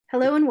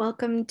Hello and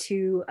welcome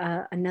to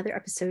another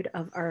episode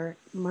of our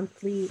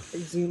monthly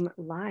Zoom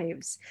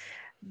Lives.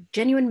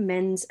 Genuine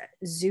Men's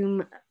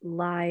Zoom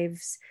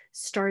Lives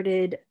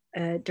started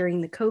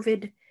during the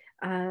COVID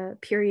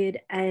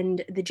period,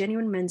 and the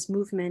Genuine Men's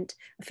movement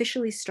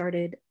officially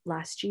started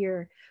last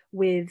year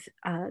with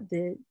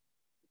the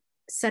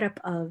setup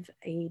of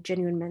a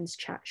Genuine Men's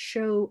Chat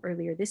show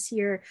earlier this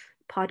year,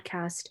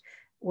 podcast,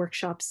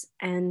 workshops,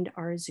 and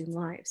our Zoom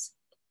Lives.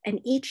 And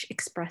each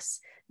express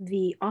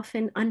the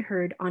often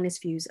unheard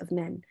honest views of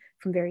men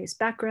from various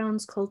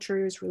backgrounds,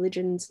 cultures,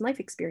 religions, and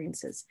life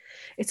experiences.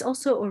 It's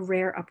also a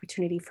rare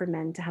opportunity for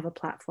men to have a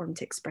platform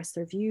to express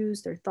their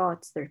views, their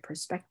thoughts, their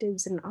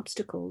perspectives, and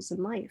obstacles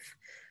in life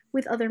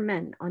with other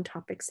men on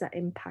topics that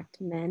impact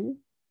men,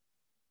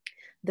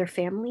 their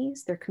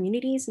families, their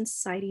communities, and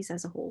societies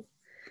as a whole.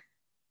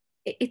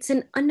 It's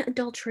an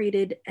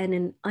unadulterated and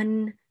an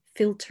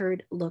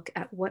unfiltered look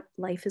at what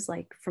life is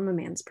like from a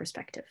man's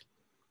perspective.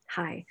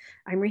 Hi,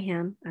 I'm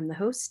Reham. I'm the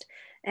host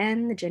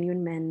and the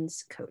Genuine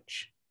Men's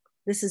coach.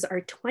 This is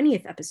our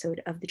 20th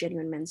episode of the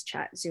Genuine Men's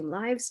Chat Zoom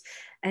Lives,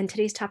 and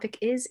today's topic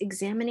is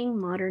examining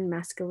modern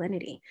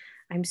masculinity.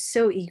 I'm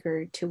so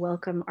eager to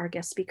welcome our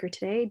guest speaker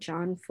today,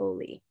 John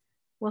Foley.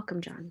 Welcome,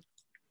 John.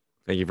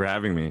 Thank you for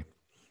having me.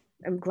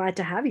 I'm glad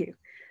to have you.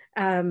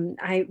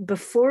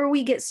 Before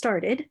we get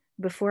started,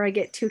 before I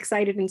get too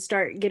excited and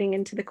start getting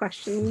into the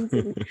questions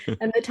and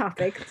the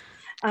topics,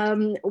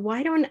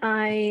 why don't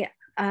I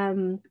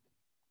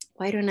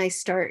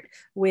start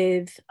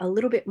with a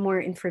little bit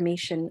more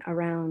information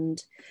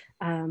around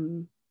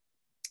your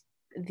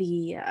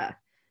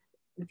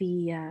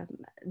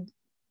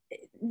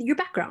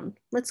background.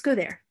 Let's go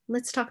there.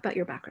 Let's talk about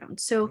your background.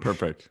 So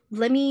Perfect.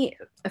 Let me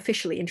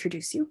officially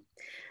introduce you.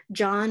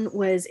 John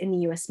was in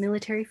the US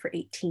military for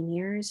 18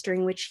 years,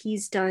 during which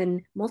he's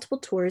done multiple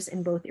tours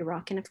in both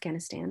Iraq and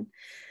Afghanistan.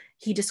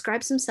 He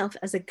describes himself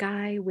as a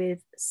guy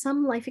with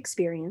some life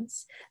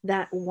experience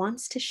that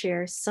wants to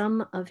share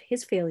some of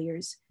his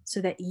failures so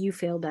that you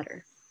fail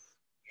better.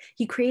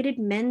 He created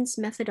Men's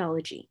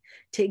Methodology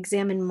to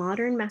examine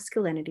modern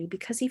masculinity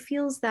because he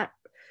feels that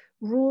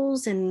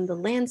rules in the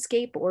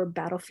landscape or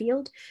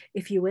battlefield,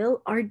 if you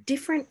will, are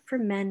different for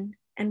men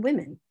and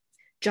women.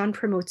 John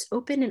promotes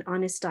open and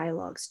honest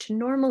dialogues to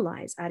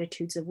normalize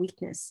attitudes of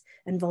weakness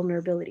and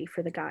vulnerability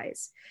for the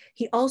guys.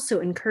 He also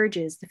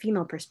encourages the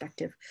female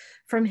perspective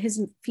from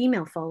his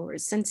female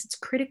followers, since it's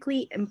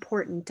critically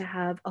important to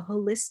have a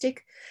holistic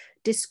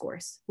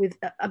discourse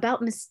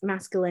about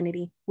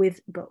masculinity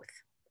with both.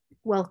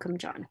 Welcome,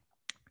 John.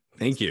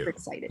 Thank you. Super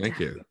excited.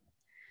 Thank you.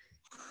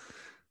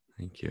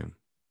 Thank you.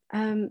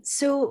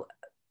 So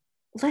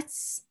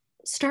let's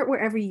start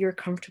wherever you're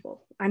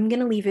comfortable. I'm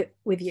going to leave it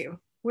with you.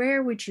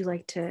 Where would you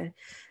like to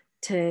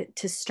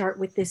start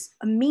with this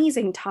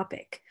amazing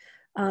topic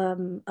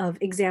of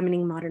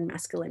examining modern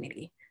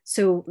masculinity?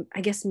 So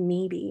I guess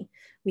maybe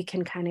we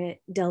can kind of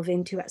delve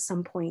into at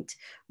some point,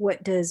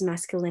 what does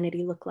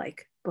masculinity look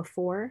like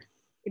before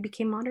it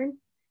became modern,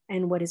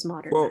 and what is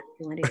modern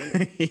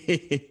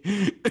masculinity?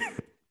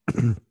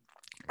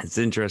 It's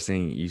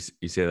interesting you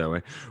say that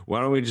way.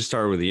 Why don't we just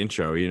start with the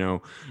intro? You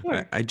know,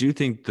 Sure. I do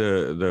think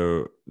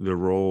the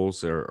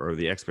roles or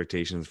the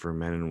expectations for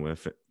men and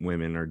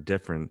women are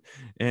different,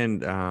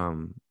 and I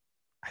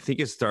think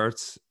it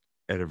starts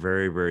at a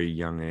very, very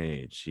young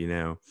age. You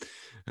know,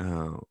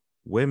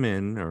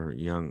 women or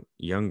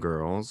young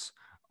girls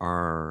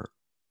are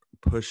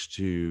pushed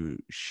to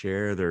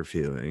share their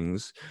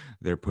feelings.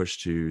 They're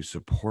pushed to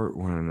support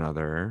one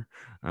another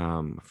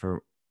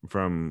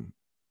from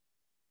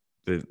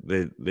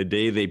the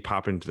day they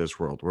pop into this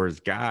world. Whereas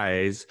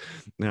guys,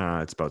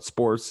 it's about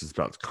sports, it's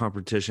about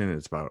competition,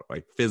 it's about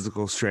like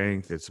physical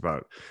strength, it's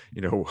about,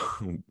 you know,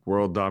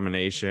 world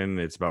domination,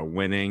 it's about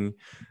winning,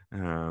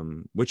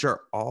 which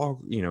are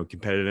all, you know,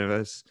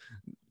 competitiveness.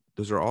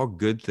 Those are all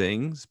good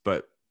things,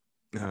 but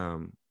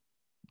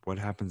what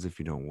happens if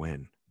you don't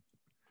win?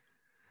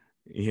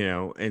 You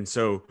know, and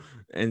so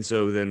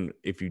then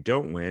if you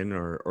don't win,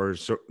 or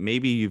so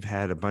maybe you've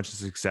had a bunch of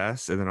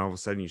success and then all of a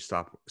sudden you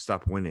stop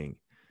winning.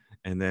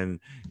 And then,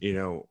 you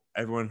know,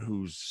 everyone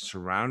who's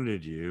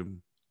surrounded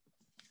you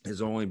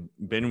has only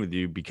been with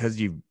you because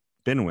you've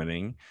been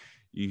winning.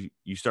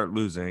 You start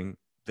losing,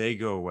 they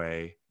go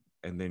away,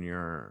 and then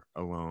you're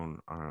alone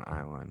on an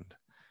island.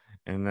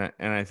 And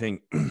I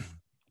think, you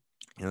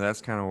know,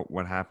 that's kind of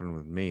what happened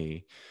with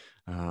me.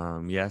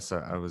 Yes,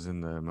 I was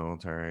in the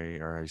military,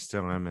 or I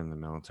still am in the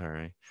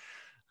military.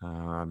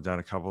 I've done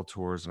a couple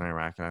tours in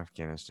Iraq and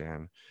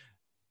Afghanistan.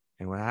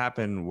 And what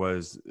happened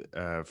was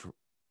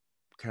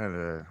kind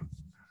of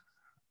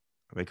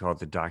they call it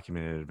the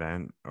documented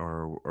event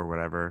or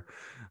whatever,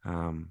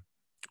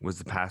 was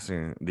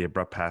the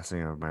abrupt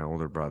passing of my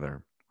older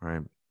brother,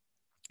 right?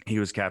 He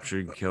was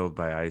captured and killed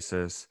by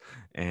ISIS,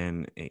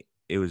 and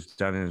it was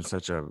done in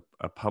such a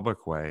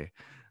public way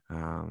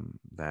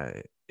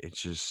that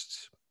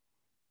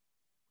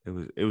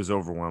it was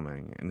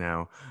overwhelming.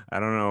 Now, I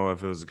don't know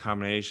if it was a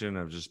combination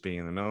of just being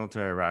in the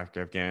military, Iraq,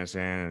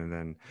 Afghanistan, and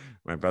then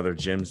my brother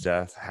Jim's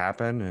death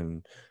happened,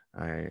 and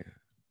I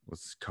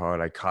let's call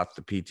it, I caught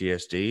the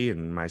PTSD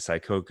and my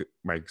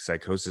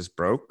psychosis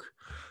broke.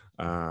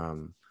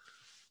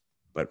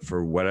 But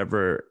for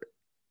whatever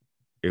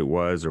it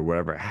was or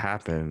whatever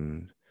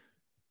happened,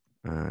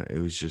 it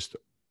was just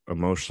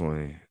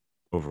emotionally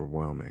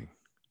overwhelming.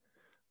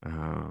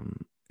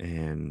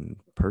 And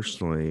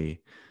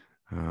personally,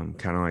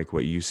 kind of like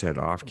what you said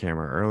off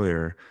camera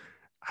earlier,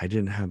 I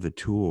didn't have the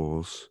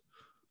tools.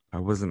 I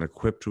wasn't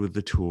equipped with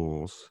the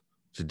tools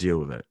to deal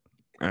with it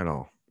at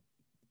all.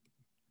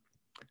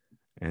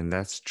 And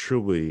that's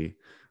truly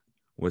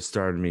what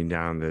started me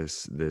down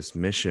this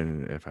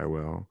mission, if I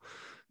will,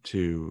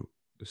 to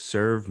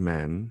serve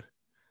men,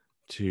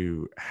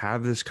 to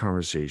have this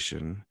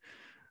conversation.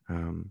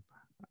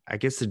 I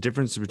guess the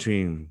difference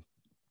between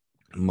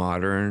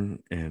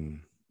modern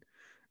and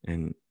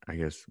I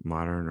guess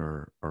modern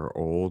or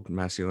old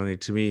masculinity,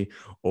 to me,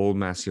 old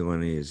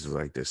masculinity is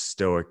like this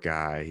stoic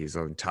guy. He's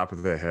on top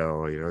of the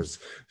hill, his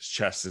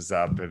chest is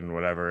up and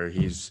whatever.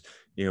 He's,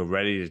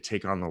 ready to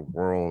take on the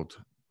world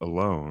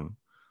alone.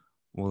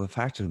 Well, the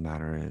fact of the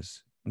matter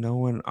is, no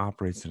one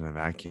operates in a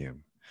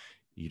vacuum.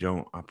 You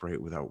don't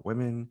operate without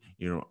women.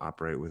 You don't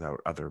operate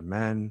without other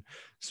men.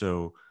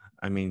 So,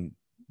 I mean,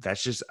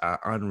 that's just an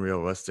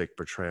unrealistic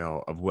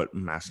portrayal of what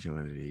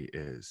masculinity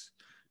is.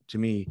 To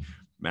me,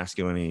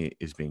 masculinity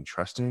is being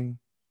trusting.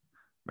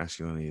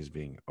 Masculinity is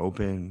being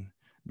open.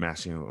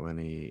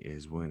 Masculinity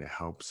is willing to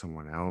help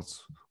someone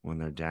else when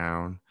they're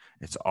down.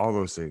 It's all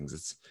those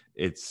things.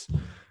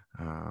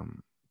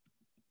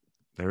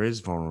 There is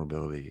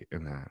vulnerability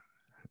in that.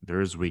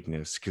 There is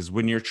weakness, because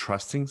when you're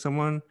trusting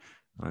someone,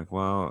 like,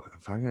 well,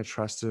 if I'm going to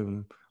trust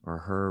him or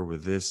her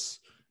with this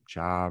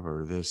job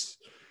or this,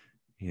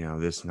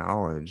 this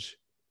knowledge,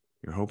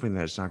 you're hoping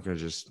that it's not going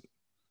to just,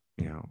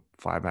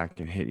 fly back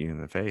and hit you in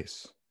the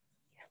face.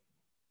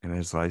 And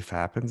as life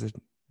happens, it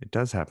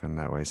does happen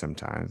that way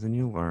sometimes. And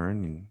you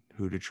learn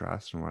who to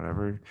trust and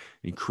whatever.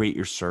 You create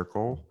your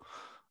circle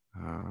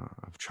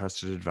of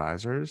trusted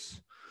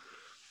advisors.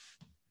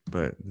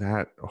 But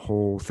that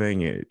whole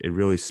thing, it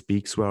really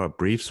speaks well, it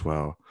briefs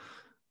well.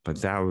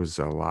 But that was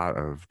a lot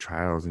of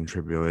trials and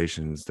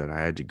tribulations that I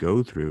had to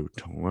go through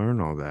to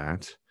learn all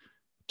that,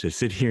 to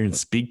sit here and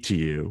speak to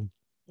you.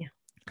 Yeah.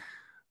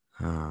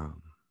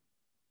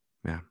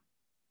 Yeah.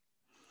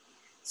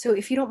 So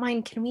if you don't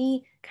mind, can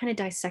we kind of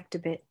dissect a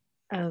bit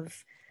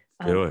of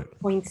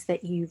points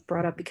that you've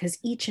brought up? Because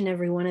each and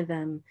every one of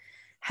them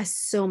has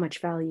so much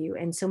value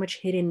and so much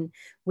hidden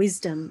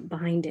wisdom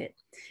behind it,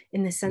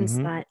 in the sense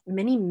that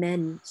many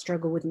men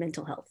struggle with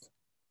mental health.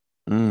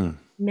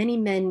 Many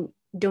men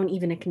don't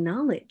even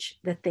acknowledge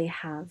that they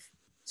have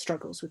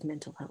struggles with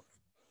mental health.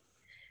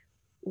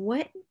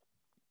 What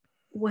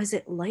was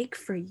it like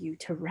for you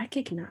to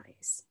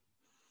recognize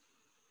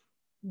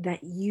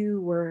that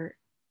you were,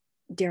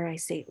 dare I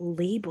say,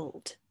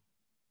 labeled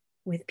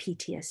with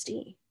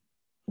PTSD?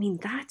 I mean,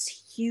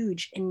 that's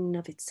huge in and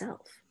of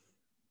itself.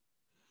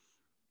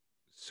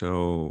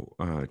 So,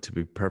 to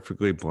be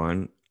perfectly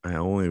blunt, I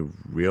only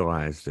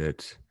realized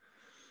it,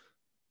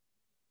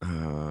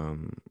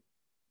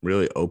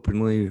 really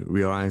openly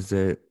realized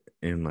it,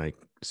 and like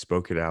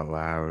spoke it out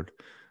loud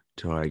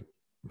to like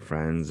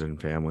friends and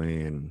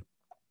family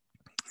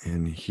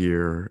and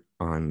here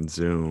on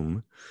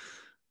Zoom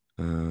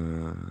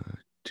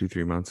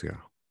 2-3 months ago.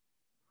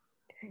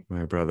 Okay.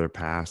 My brother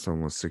passed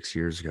almost 6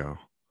 years ago.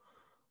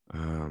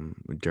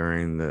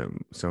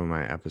 During some of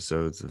my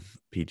episodes of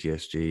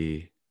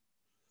PTSD,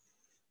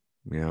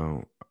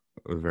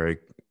 very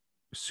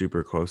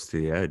super close to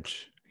the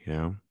edge,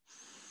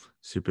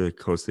 super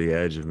close to the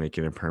edge of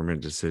making a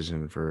permanent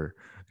decision for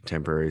a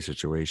temporary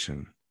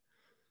situation.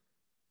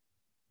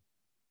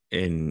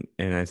 And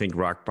I think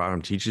rock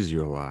bottom teaches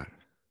you a lot.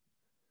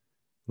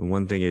 The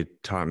one thing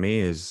it taught me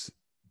is,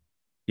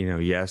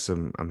 yes,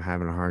 I'm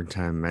having a hard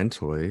time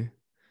mentally,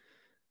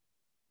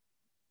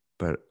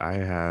 but I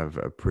have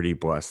a pretty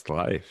blessed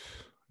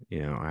life.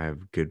 I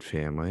have good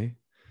family.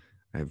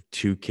 I have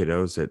 2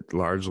 kiddos that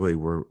largely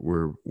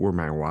were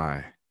my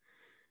why.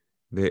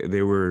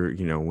 They were,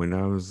 when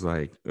I was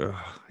like,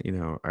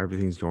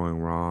 everything's going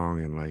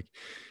wrong, and like,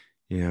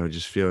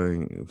 just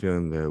feeling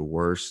the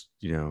worst,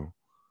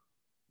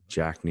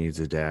 Jack needs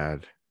a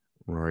dad,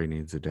 Rory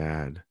needs a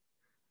dad.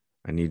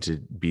 I need to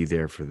be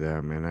there for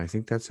them. And I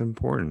think that's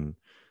important,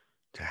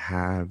 to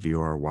have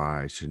your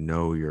why, to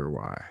know your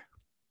why.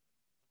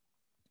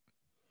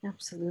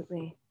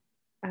 Absolutely.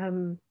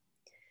 And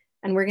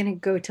we're going to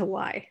go to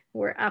why.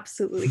 We're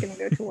absolutely going to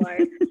go to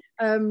why.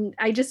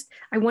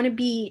 I want to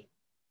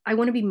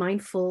be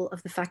mindful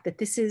of the fact that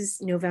this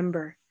is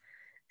November,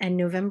 and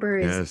November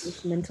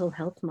is Mental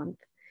Health Month.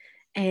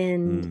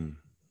 And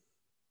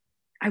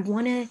I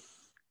want to,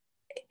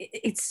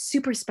 it's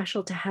super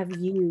special to have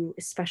you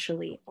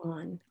especially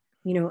on,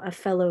 a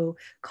fellow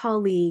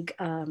colleague,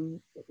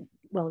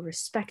 well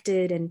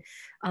respected, and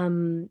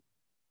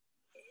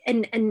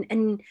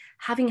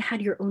having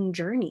had your own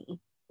journey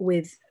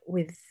with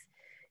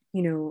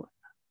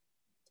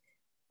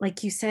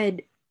like you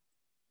said,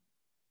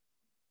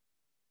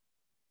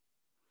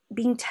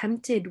 being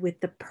tempted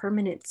with the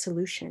permanent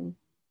solution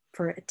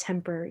for a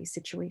temporary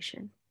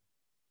situation.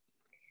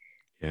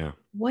 Yeah.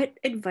 What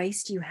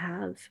advice do you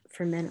have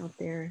for men out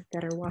there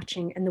that are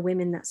watching and the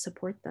women that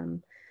support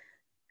them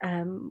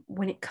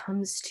when it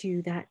comes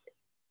to that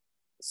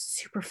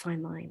super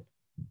fine line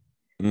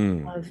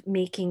Mm. of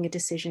making a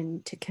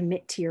decision to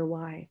commit to your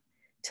why,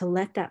 to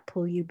let that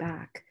pull you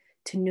back,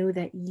 to know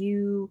that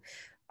you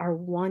are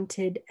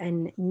wanted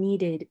and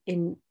needed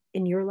in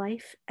your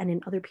life and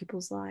in other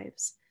people's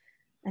lives,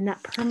 and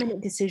that permanent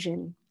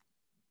decision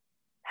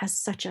has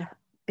such a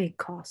big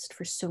cost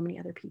for so many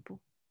other people.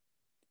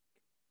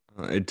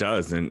 It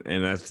does, and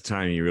at the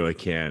time you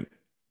can't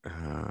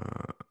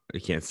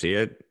see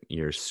it.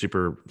 You're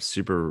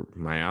super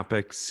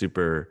myopic,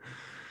 super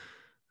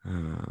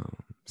uh,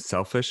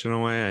 selfish in a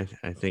way.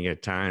 I think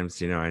at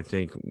times, I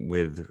think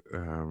with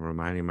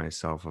reminding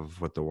myself of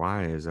what the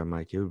why is, I'm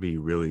like, it would be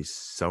really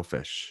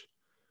selfish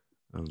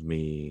of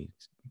me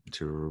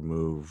to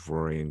remove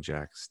Rory and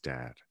Jack's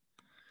dad,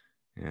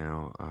 you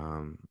know,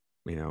 um,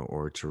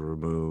 or to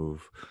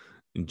remove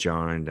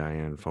John and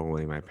Diane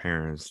Foley, my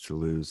parents, to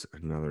lose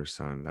another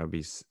son. That'd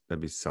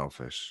be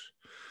selfish.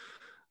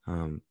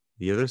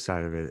 The other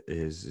side of it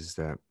is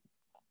that,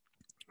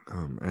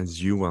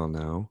 as you well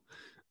know,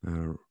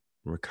 uh,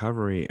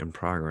 recovery and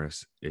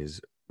progress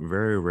is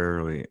very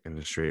rarely in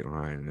a straight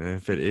line, and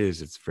if it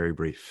is, it's very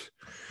brief.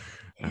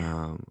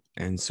 Yeah.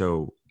 And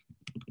so,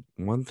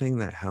 one thing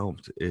that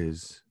helped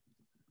is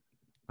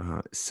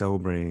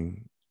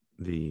celebrating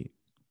the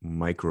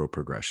micro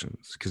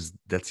progressions, because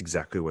that's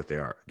exactly what they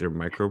are. They're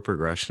micro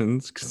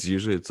progressions, because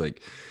usually it's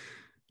like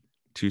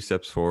 2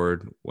 steps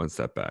forward, 1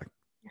 step back,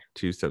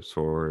 2 steps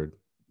forward,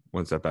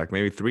 1 step back,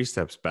 maybe 3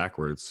 steps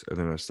backwards, and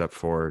then a step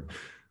forward.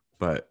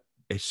 But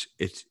it's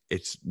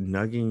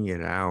nugging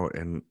it out,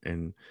 and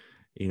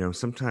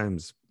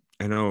sometimes,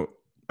 I know,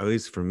 at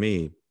least for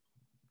me,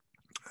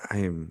 I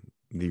am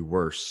the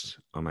worst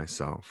on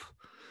myself,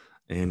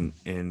 and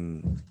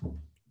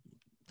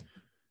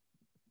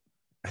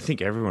I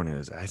think everyone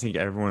is. I think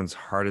everyone's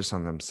hardest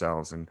on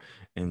themselves, and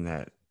in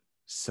that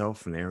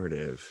self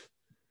narrative,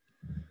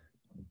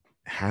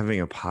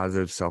 having a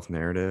positive self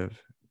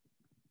narrative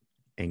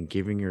and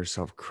giving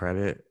yourself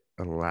credit,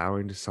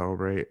 allowing to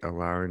celebrate,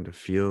 allowing to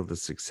feel the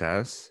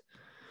success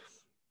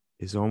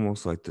is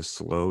almost like the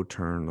slow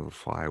turn of the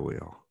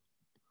flywheel.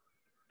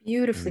 I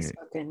Beautifully mean,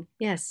 spoken.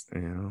 Yes.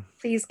 you know,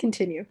 Please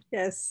continue.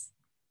 Yes.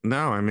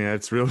 no, I mean,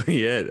 that's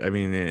really it. I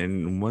mean,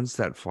 and once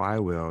that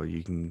flywheel,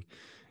 you can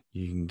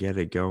get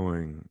it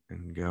going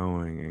and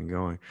going and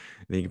going.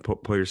 And then you can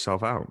pull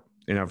yourself out.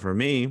 For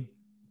me,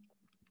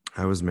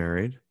 I was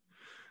married.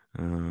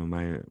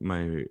 My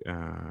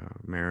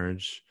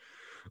marriage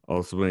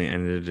ultimately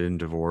ended in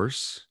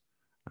divorce,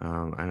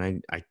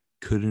 and I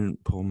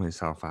couldn't pull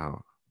myself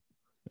out.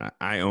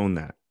 I own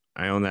that.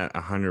 I own that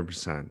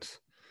 100%.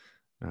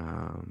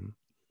 Um,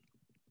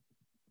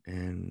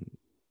 and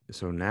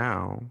so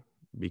now,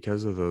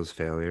 because of those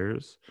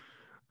failures,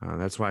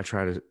 that's why I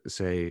try to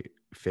say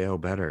fail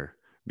better,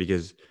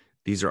 because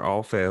these are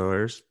all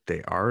failures.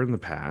 They are in the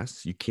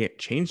past. You can't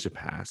change the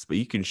past, but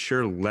you can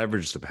sure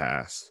leverage the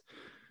past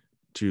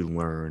to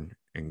learn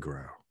and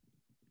grow.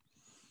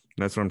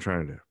 That's what I'm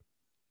trying to do.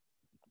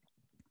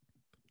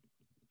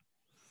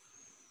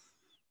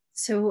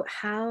 So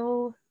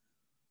how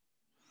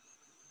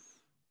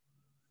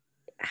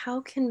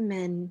can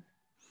men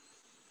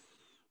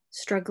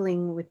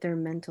struggling with their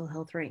mental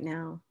health right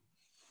now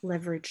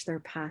leverage their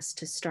past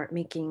to start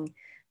making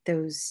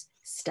those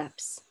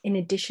steps, in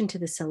addition to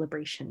the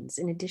celebrations,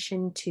 in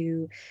addition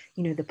to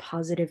the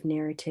positive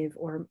narrative,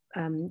 or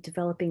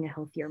developing a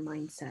healthier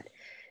mindset,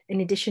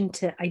 in addition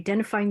to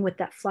identifying what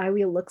that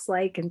flywheel looks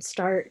like and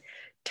start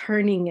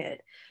turning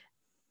it?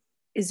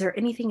 Is there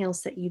anything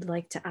else that you'd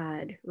like to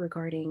add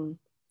regarding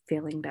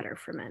feeling better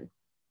for men?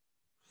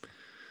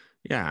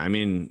 Yeah, I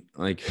mean,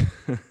 like,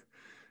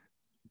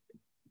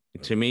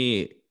 to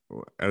me,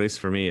 at least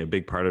for me, a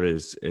big part of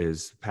it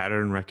is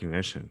pattern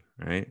recognition,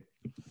 right?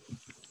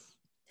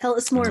 Tell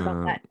us more about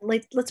Uh, that.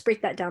 Let's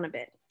break that down a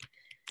bit.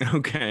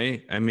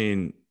 okay, I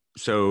mean,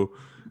 so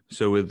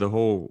with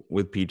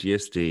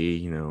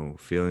PTSD,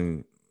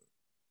 feeling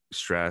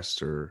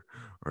stressed, or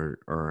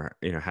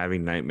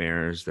having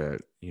nightmares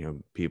that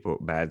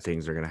bad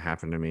things are going to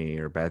happen to me,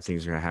 or bad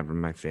things are going to happen to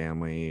my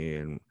family,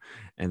 and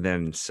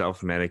then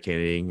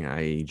self-medicating,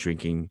 i.e.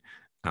 drinking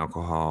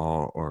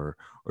alcohol, or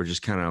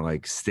just kind of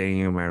like staying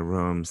in my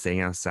room,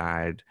 staying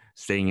outside,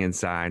 staying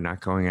inside,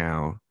 not going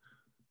out.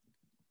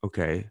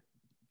 Okay,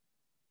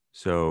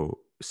 so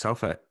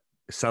self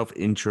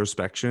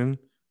introspection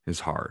is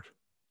hard,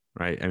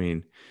 right? I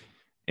mean,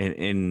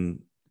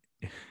 and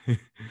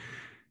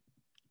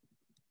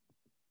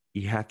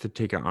you have to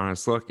take an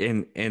honest look,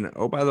 and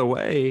oh, by the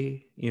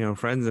way,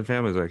 friends and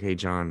families are like, hey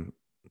John,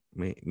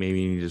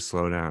 maybe you need to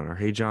slow down, or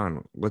hey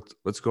John,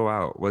 let's go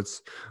out,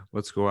 let's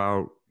go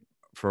out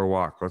for a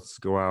walk, let's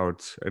go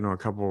out. I know a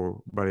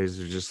couple buddies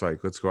are just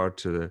like, let's go out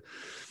to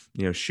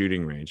the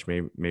shooting range.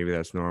 Maybe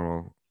that's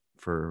normal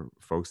for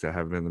folks that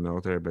haven't been in the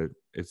military, but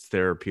it's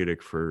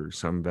therapeutic for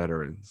some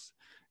veterans,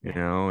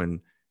 Yeah. and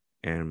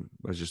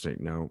I was just like,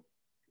 no,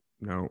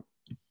 no,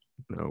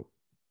 no,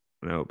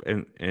 nope.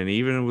 And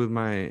even with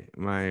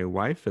my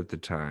wife at the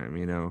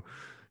time,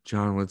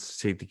 John, let's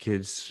take the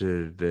kids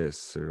to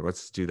this, or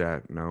let's do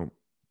that. No,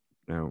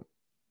 no,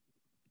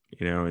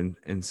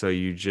 and so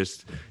you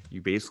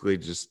basically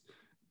just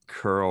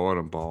curl in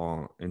a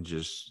ball and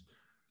just,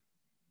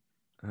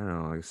 I don't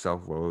know, like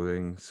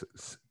self-loathing.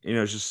 It's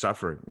just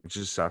suffering. It's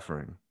just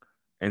suffering.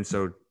 And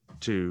so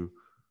to,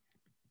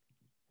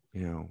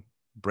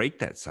 break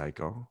that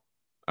cycle,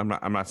 I'm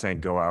not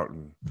saying go out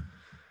and,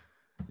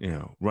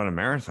 run a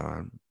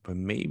marathon, but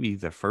maybe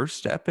the first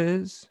step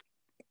is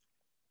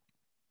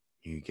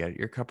you get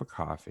your cup of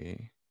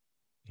coffee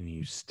and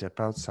you step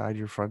outside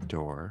your front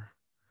door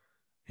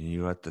and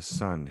you let the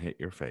sun hit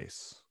your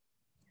face.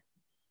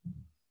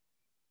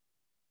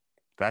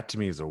 That to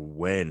me is a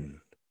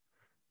win.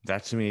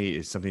 That to me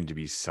is something to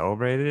be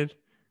celebrated.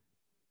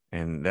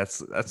 And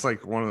that's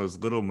like one of those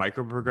little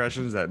micro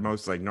progressions that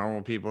most like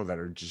normal people that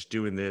are just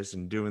doing this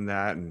and doing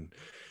that and,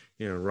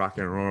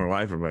 rocking and rolling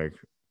life are like,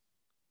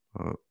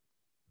 oh,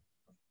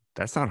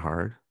 that's not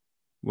hard.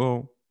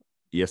 Well,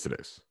 yes, it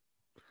is.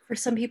 For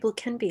some people, it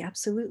can be,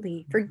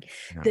 absolutely.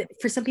 Yeah.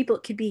 For some people,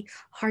 it could be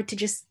hard to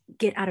just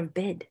get out of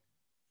bed,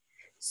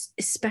 Thank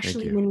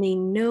especially you. when they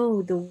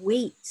know the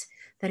weight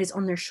that is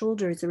on their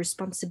shoulders, the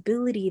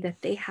responsibility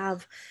that they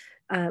have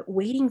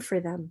waiting for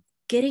them.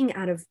 Getting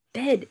out of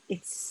bed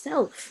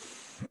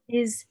itself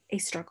is a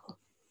struggle.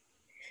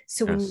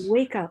 So when you Yes.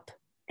 wake up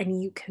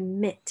and you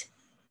commit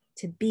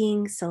to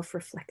being self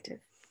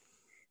reflective,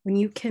 when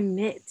you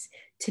commit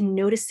to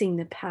noticing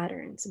the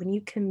patterns, when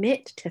you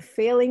commit to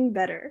failing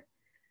better,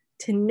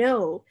 to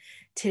know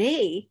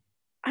today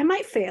I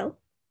might fail,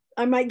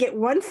 I might get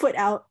one foot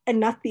out and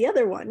not the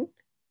other one,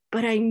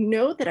 but I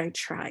know that I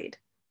tried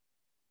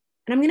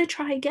and I'm going to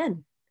try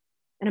again.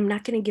 And I'm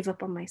not going to give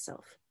up on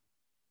myself,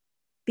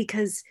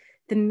 because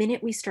the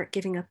minute we start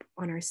giving up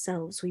on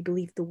ourselves, we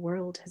believe the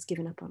world has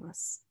given up on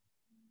us.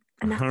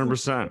 And that's not the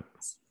 100%.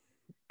 case.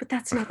 But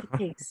that's not the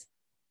case.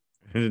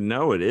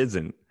 No, it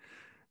isn't.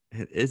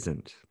 It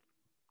isn't.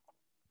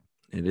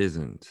 It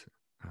isn't.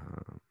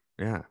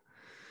 Yeah.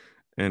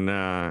 And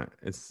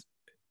it's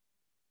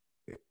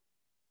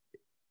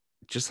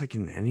just like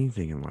in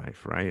anything in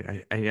life,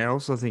 right? I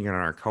also think in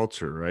our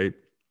culture, right?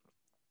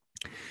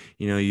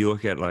 You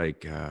look at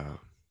like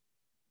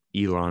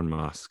Elon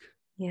Musk,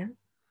 Yeah.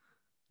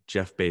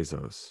 Jeff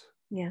Bezos.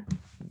 Yeah.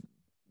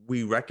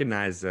 We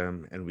recognize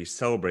them and we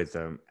celebrate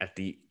them at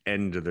the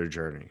end of their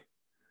journey.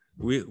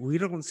 We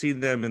don't see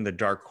them in the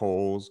dark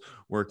holes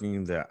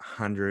working the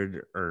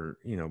 100 or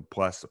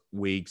plus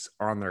weeks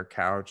on their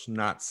couch,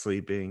 not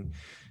sleeping,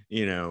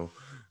 you know.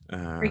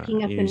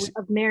 Breaking up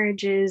of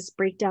marriages,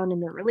 breakdown in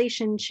their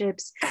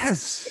relationships,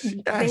 Yes.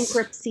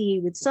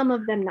 bankruptcy with some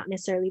of them, not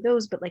necessarily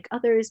those, but like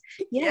others.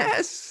 Yeah.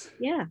 Yes.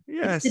 Yeah.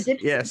 Yes. It's the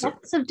Yes.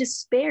 depths of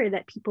despair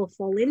that people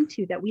fall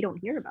into that we don't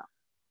hear about.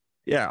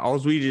 Yeah, all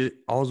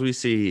we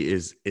see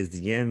is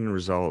the end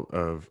result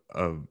of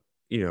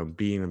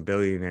being a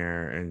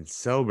billionaire and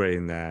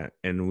celebrating that,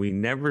 and we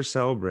never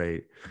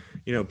celebrate.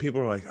 People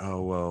are like,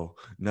 oh well,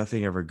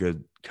 nothing ever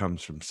good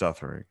comes from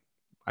suffering.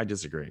 I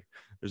disagree.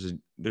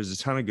 There's a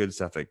ton of good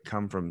stuff that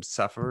come from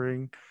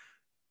suffering,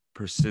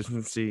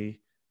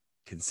 persistency,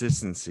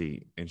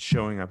 consistency, and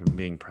showing up and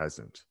being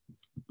present.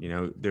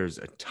 There's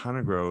a ton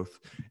of growth,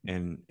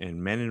 and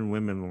men and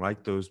women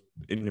like those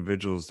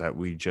individuals that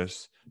we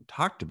just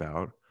talked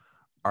about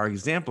are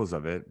examples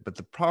of it. But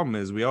the problem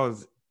is we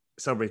always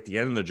celebrate the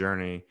end of the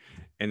journey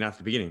and not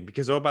the beginning,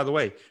 because, oh, by the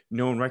way,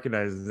 no one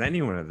recognizes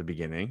anyone at the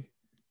beginning,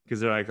 because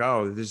they're like,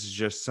 oh, this is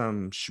just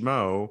some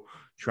schmo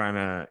trying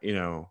to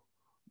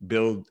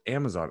build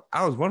Amazon.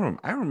 I was one of them.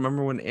 I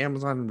remember when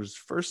Amazon was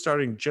first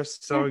starting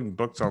just selling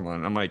books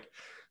online. I'm like,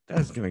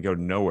 that's going to go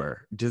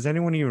nowhere. Does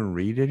anyone even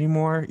read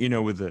anymore?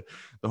 With the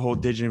whole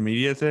digital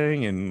media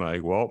thing. And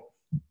like, well,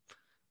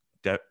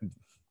 that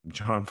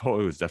John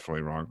Foley was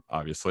definitely wrong,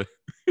 obviously.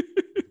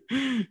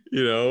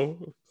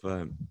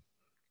 But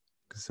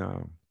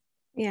so.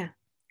 Yeah.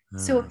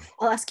 So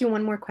I'll ask you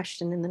one more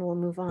question and then we'll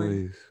move on.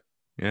 Please.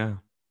 Yeah.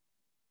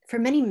 For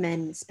many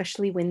men,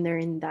 especially when they're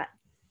in that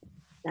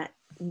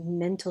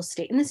mental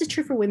state, and this is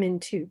true for women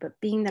too, but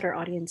being that our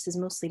audience is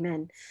mostly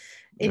men,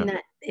 in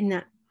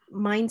that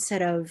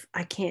mindset of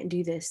I can't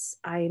do this,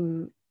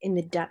 I'm in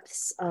the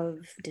depths of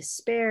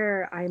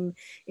despair, I'm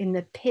in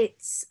the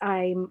pits,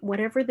 I'm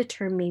whatever the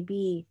term may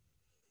be,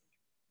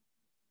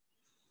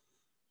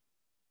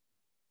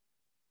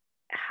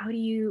 how do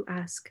you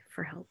ask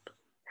for help?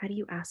 How do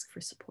you ask for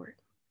support?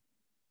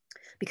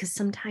 Because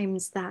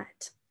sometimes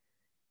that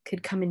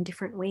could come in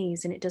different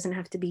ways, and it doesn't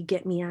have to be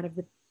get me out of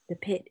the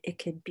pit. It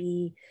could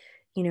be,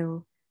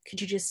 could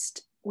you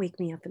just wake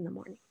me up in the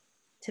morning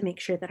to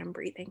make sure that I'm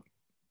breathing?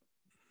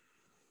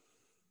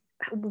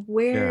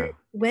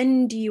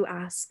 When do you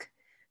ask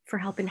for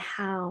help, and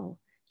how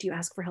do you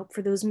ask for help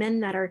for those men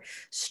that are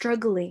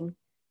struggling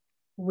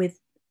with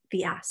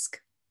the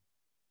ask?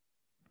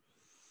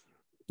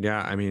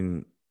 Yeah, I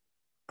mean,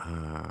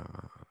 I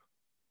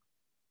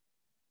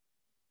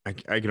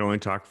can only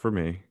talk for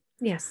me.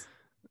 Yes.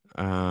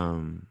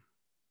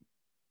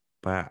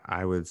 but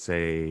I would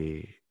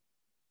say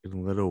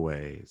in little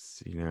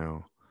ways,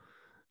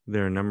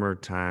 there are a number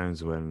of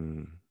times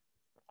when,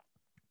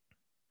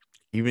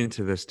 even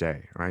to this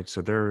day, right?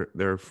 So there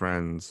are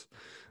friends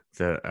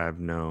that I've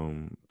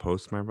known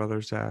post my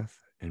brother's death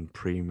and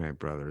pre my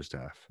brother's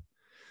death.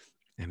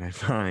 And I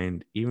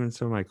find even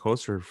some of my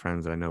closer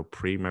friends I know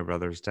pre my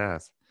brother's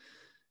death,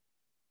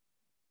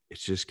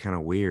 it's just kind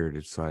of weird.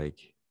 It's like,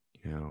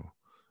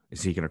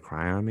 is he gonna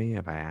cry on me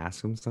if I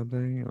ask him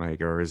something?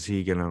 Like, or is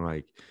he gonna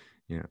like,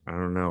 I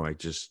don't know, like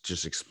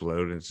just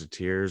explode into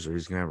tears, or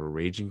he's gonna have a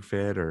raging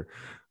fit, or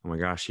oh my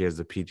gosh, he has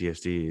the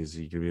PTSD. Is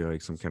he gonna be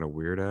like some kind of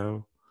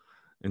weirdo?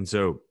 And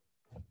so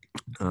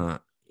uh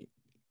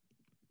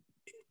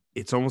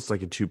it's almost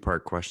like a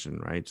two-part question,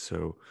 right?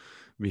 So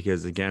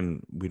because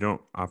again, we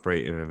don't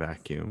operate in a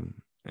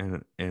vacuum.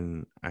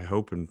 And I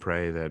hope and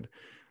pray that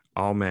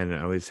all men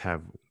at least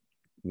have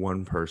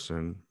one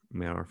person,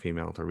 male or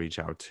female, to reach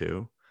out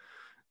to.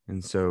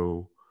 And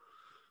so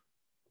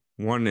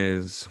one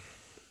is,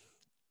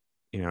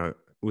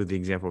 with the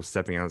example of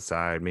stepping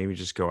outside, maybe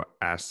just go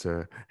ask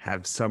to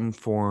have some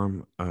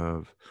form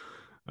of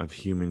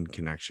human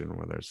connection,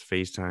 whether it's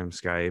FaceTime,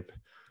 Skype,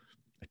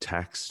 a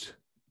text,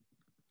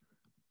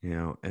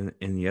 and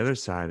the other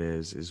side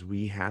is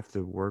we have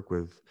to work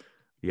with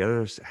the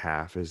other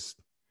half. Is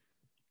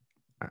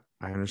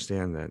I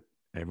understand that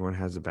everyone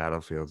has a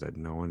battlefield that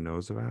no one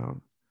knows about,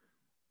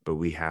 but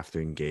we have to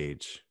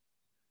engage.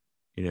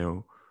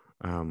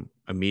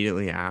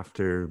 Immediately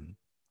after,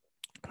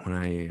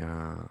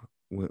 when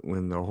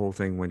when the whole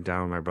thing went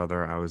down with my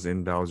brother, I was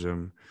in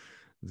Belgium.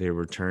 They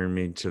returned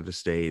me to the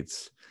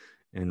States,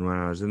 and when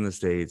I was in the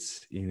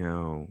States,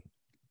 it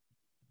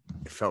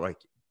felt like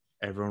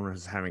everyone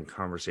was having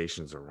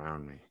conversations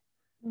around me.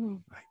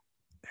 Like,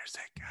 there's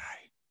that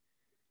guy.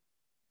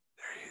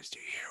 There he is. Do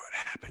you hear what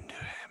happened to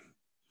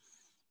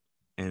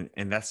him?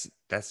 And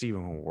that's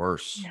even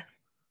worse. Yeah.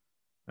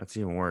 That's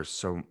even worse.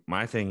 So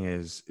my thing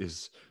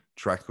is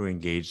directly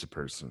engage the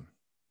person.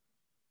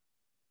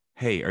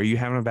 Hey, are you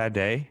having a bad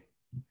day?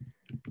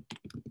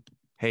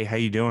 Hey, how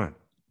you doing?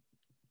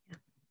 Yeah.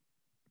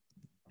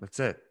 That's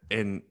it.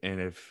 And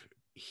if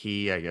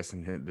he, I guess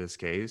in this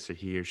case, or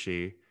he or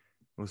she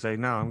will say,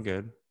 no, I'm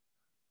good.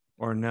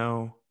 Or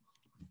no,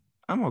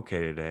 I'm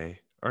okay today.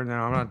 Or no,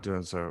 I'm not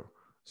doing so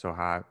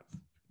hot,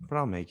 but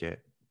I'll make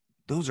it.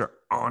 Those are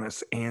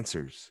honest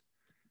answers.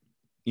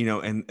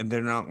 And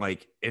they're not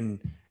like, and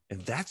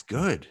that's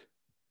good.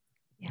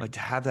 Yeah. Like, to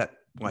have that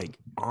like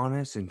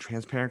honest and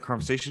transparent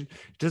conversation.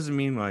 It doesn't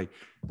mean like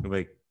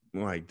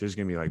there's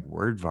gonna be like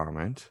word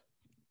vomit.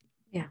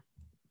 Yeah.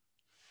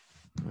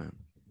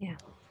 Yeah.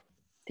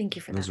 Thank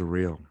you for Those that. are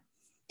real.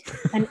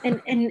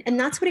 And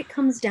that's what it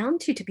comes down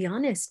to be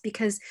honest,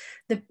 because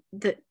the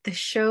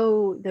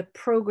show, the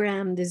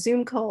program, the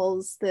Zoom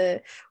calls,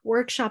 the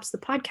workshops, the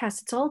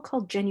podcasts, it's all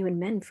called Genuine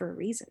Men for a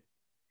reason.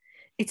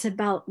 It's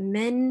about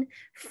men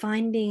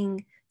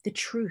finding the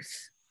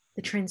truth,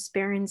 the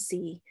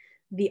transparency,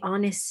 the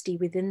honesty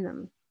within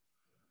them,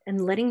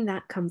 and letting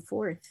that come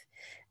forth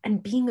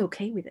and being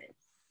okay with it,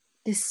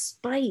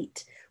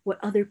 despite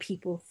what other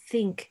people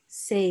think,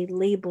 say,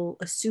 label,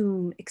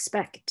 assume,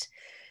 expect.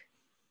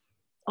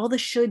 All the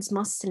shoulds,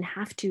 musts, and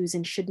have tos,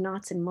 and should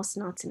nots, and must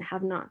nots, and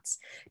have nots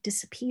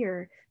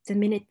disappear the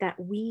minute that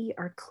we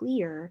are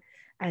clear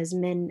as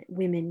men,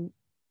 women,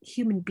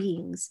 human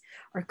beings,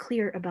 are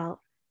clear about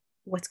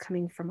what's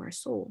coming from our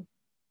soul,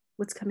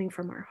 what's coming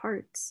from our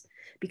hearts,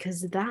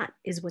 because that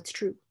is what's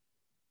true.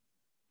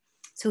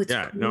 So it's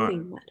Yeah, no,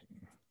 promoting that.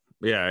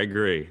 yeah, I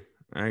agree.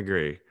 I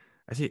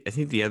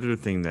think the other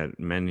thing that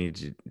men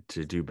need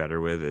to do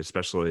better with,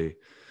 especially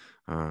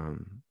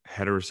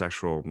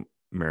heterosexual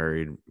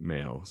married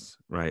males,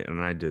 right?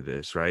 And I did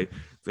this, right?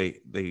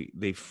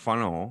 They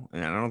funnel,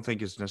 and I don't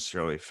think it's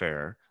necessarily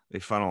fair. They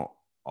funnel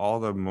all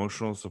the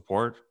emotional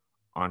support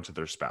onto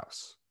their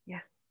spouse. Yeah.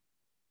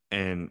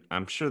 And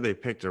I'm sure they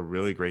picked a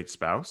really great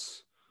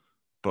spouse,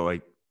 but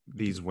like,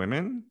 these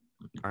women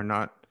are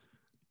not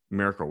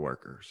miracle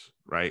workers,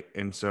 right?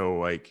 And so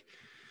like,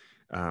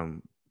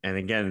 and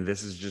again,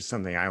 this is just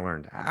something I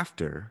learned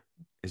after,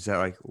 is that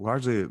like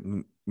largely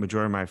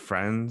majority of my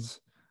friends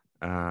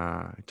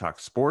talk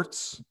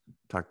sports,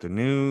 talk the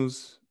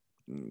news,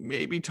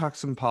 maybe talk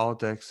some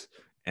politics,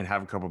 and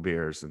have a couple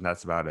beers, and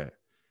that's about it.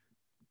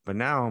 But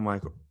now I'm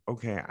like,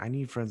 okay, I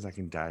need friends that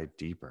can dive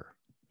deeper.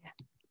 Yeah.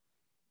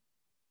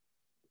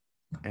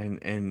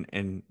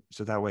 And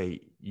so that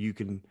way you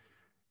can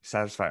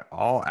satisfy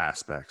all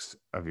aspects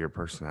of your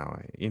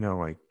personality.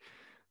 Like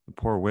the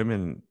poor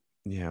women,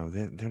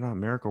 they're not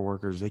miracle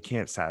workers. They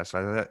can't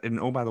satisfy that. And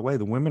oh, by the way,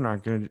 the women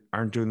aren't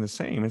doing the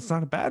same. It's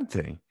not a bad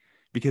thing,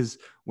 because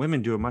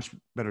women do a much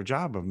better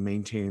job of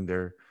maintaining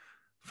their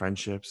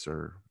friendships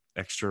or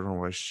external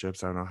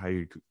relationships. I don't know how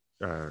you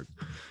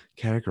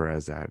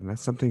categorize that. And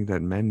that's something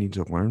that men need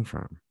to learn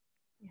from.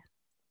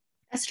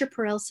 Esther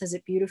Perel says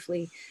it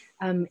beautifully.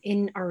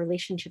 In our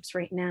relationships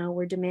right now,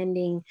 we're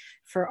demanding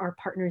for our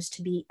partners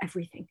to be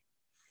everything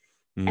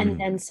and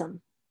then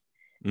some.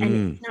 And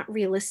Mm. it's not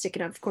realistic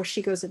enough. Of course,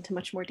 she goes into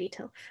much more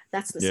detail.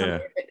 That's the Yeah.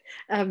 summary of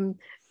it.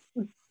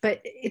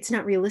 But it's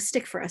not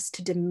realistic for us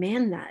to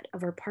demand that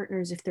of our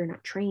partners if they're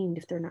not trained,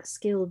 if they're not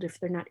skilled, if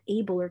they're not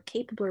able or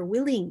capable or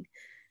willing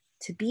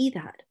to be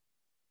that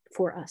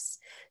for us.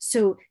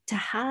 So to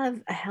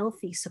have a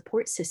healthy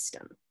support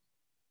system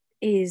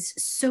is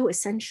so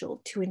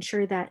essential to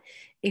ensure that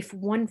if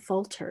one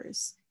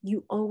falters,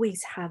 you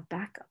always have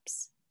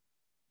backups.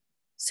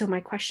 So my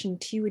question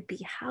to you would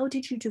be, how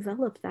did you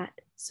develop that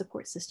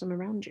support system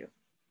around you?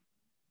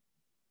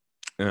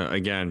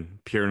 Again,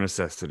 pure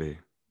necessity.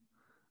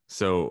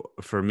 So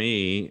for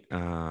me,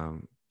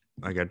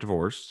 I got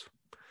divorced.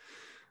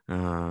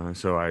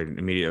 So I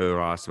immediately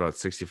lost about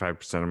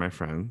 65% of my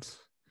friends.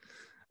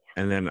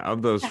 And then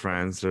of those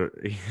friends,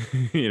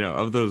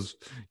 of those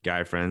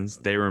guy friends,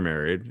 they were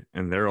married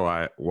and their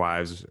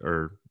wives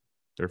or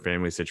their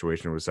family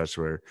situation was such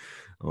where,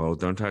 well,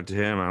 don't talk to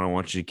him. I don't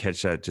want you to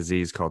catch that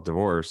disease called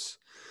divorce.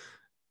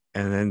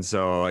 And then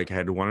so like I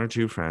had one or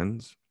two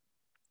friends.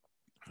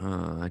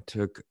 I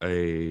took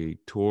a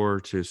tour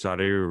to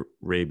Saudi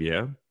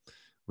Arabia,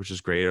 which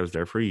is great. I was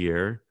there for a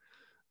year.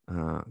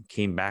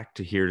 Came back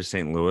to here to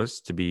St.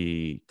 Louis to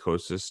be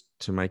closest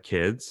to my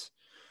kids,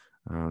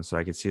 so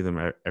I could see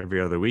them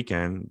every other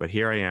weekend. But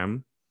here I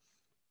am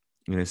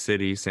in a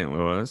city, St.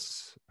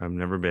 Louis, I've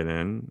never been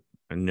in.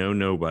 I know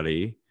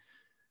nobody.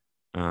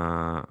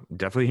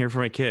 Definitely here for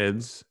my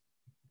kids.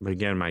 But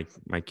again,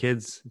 my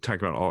kids talk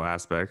about all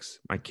aspects.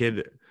 My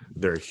kid,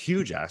 they're a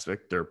huge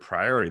aspect. They're a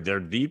priority. They're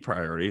the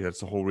priority.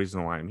 That's the whole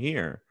reason why I'm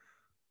here.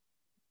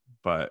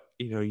 But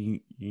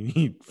you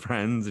need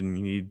friends and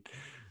you need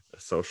a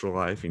social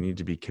life. You need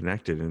to be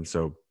connected. And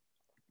so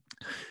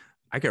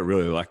I got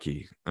really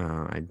lucky.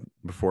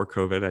 Before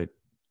COVID,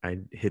 I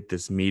hit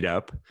this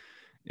meetup.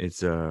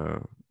 It's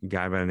a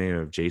guy by the name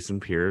of Jason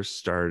Pierce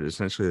started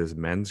essentially this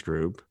men's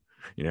group.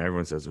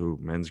 Everyone says, "Ooh,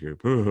 men's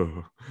group."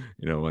 Ooh.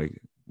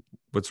 Like,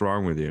 what's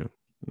wrong with you?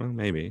 Well,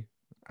 maybe.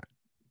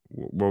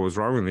 What was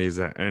wrong with me is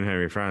that I didn't have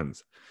any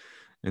friends.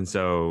 And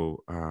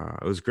so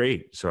it was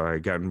great. So I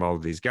got involved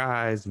with these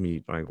guys,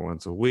 meet like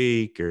once a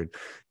week or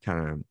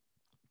kind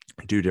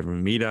of do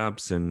different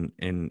meetups.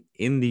 And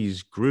in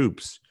these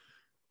groups,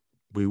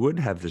 we would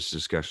have this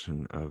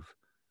discussion of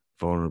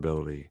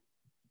vulnerability,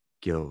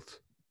 guilt,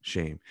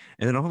 shame.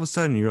 And then all of a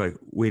sudden you're like,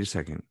 wait a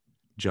second,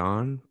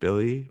 John,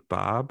 Billy,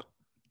 Bob,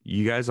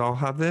 you guys all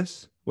have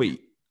this?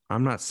 Wait,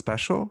 I'm not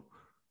special?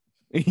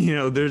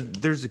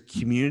 There's a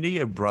community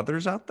of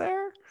brothers out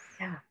there.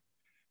 Yeah.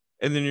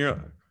 And then you're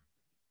like,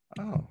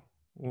 oh,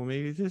 well,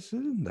 maybe this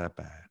isn't that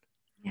bad.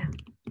 Yeah.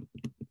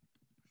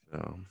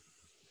 So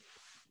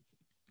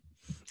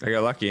I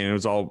got lucky, and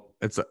it's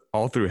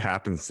all through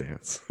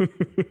happenstance.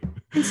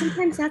 And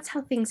sometimes that's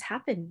how things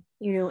happen,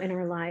 in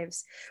our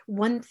lives.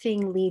 One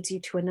thing leads you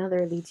to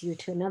another,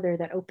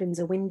 that opens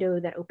a window,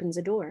 that opens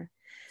a door.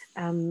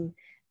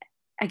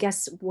 I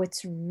guess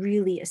what's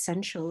really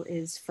essential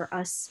is for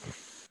us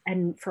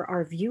and for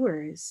our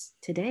viewers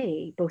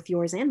today, both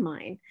yours and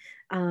mine,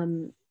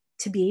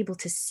 to be able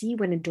to see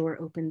when a door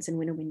opens and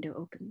when a window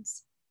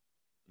opens.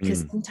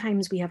 Because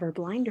sometimes we have our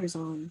blinders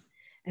on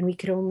and we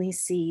could only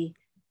see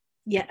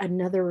yet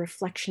another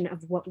reflection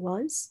of what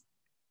was,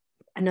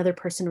 another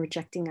person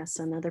rejecting us,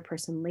 another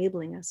person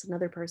labeling us,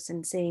 another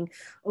person saying,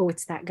 oh,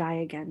 it's that guy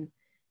again.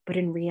 But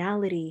in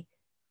reality,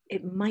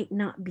 it might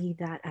not be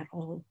that at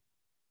all.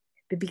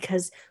 But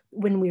because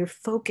when we're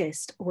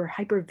focused, we're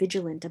hyper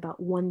vigilant about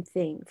one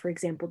thing, for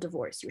example,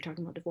 divorce, you were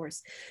talking about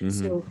divorce.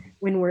 So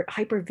when we're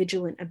hyper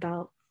vigilant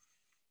about,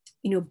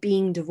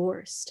 being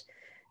divorced,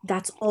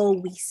 that's all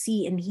we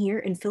see and hear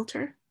and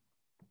filter.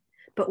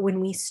 But when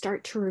we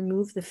start to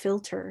remove the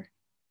filter,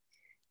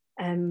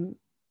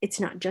 it's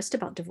not just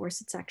about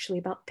divorce, it's actually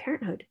about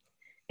parenthood.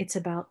 It's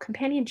about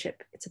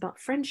companionship. It's about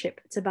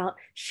friendship. It's about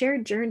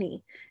shared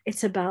journey.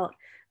 It's about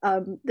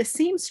the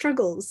same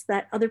struggles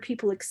that other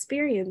people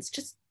experience,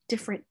 just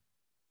different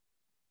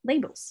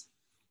labels.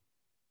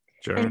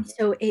 Sure. And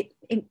so it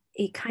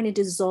kind of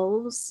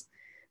dissolves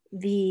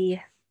the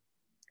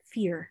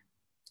fear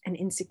and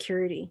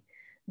insecurity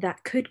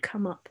that could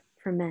come up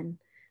for men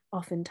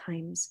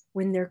oftentimes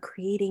when they're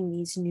creating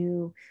these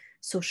new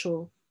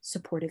social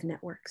supportive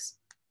networks.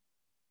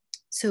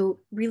 So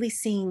really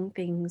seeing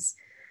things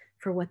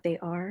for what they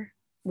are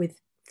with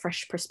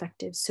fresh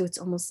perspectives. So it's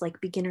almost like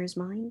beginner's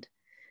mind.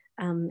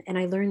 And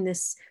I learned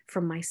this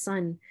from my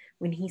son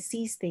when he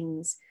sees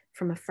things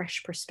from a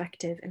fresh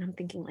perspective. And I'm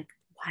thinking like,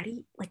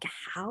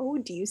 how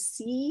do you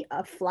see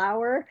a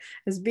flower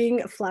as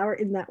being a flower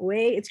in that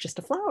way? It's just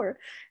a flower.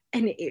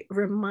 And it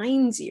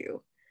reminds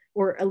you,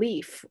 or a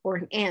leaf, or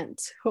an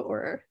ant,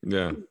 or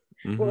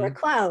a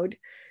cloud,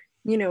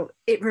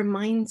 it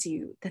reminds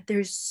you that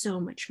there's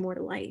so much more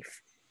to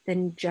life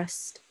than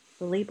just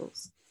the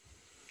labels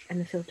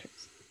and the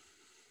filters.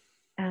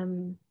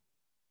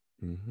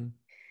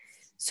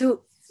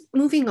 So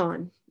moving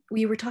on,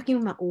 we were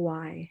talking about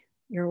why,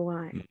 your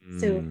why.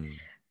 So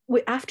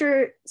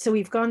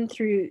we've gone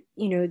through,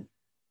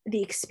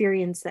 the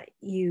experience that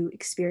you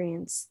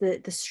experience,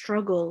 the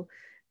struggle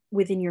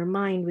within your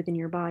mind, within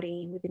your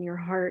body, within your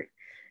heart,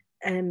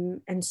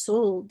 and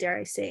soul, dare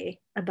I say,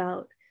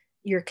 about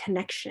your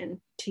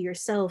connection to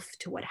yourself,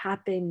 to what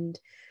happened,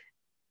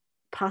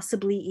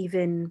 possibly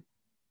even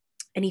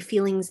any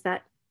feelings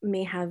that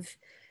may have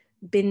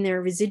been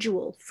there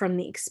residual from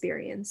the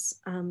experience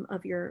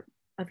of your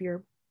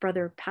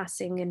brother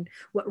passing, and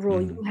what role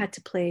Mm-hmm. you had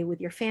to play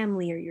with your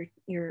family or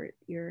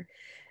your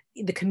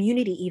the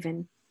community,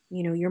 even,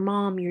 you know, your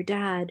mom, your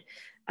dad,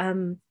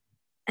 and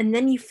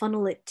then you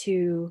funnel it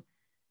to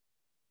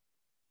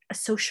a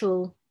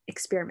social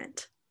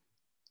experiment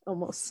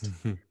almost,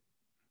 Mm-hmm.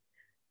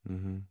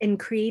 Mm-hmm. in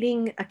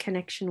creating a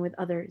connection with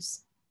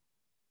others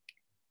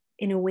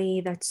in a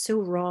way that's so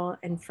raw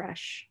and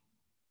fresh.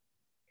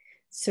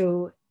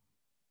 So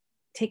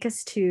take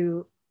us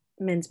to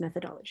men's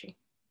methodology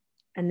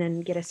and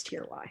then get us to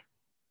your why.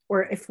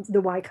 Or if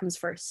the why comes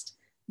first,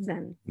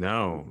 then.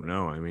 No.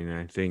 I mean,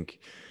 I think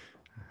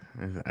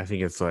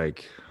it's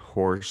like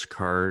horse,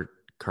 cart,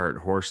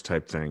 horse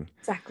type thing.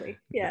 Exactly.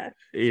 Yeah.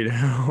 You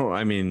know,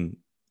 I mean,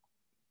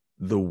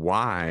 the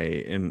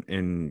why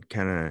and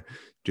kind of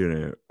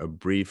doing a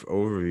brief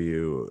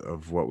overview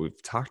of what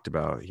we've talked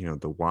about, you know,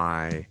 the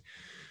why,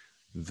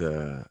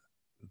 the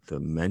the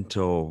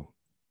mental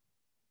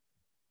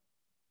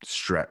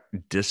stress,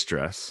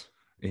 distress,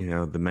 you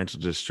know, the mental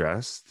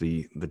distress,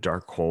 the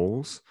dark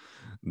holes,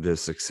 the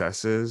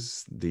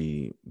successes,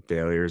 the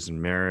failures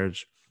in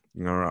marriage,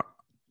 you know,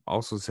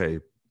 also say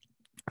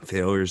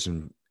failures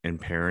in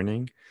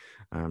parenting,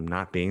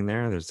 not being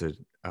there. There's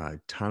a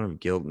ton of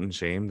guilt and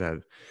shame that,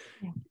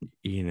 Yeah.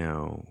 you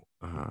know,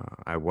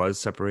 I was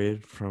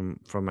separated from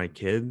my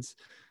kids,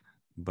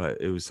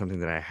 but it was something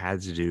that I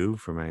had to do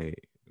for my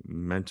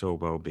mental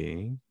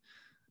well-being.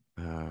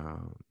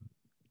 Um,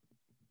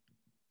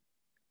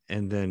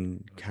 and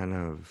then kind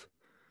of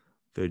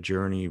the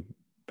journey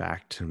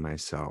back to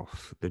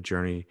myself, the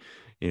journey,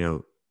 you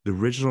know, the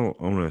original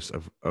onus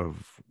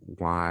of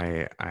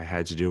why I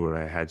had to do what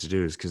I had to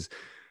do is because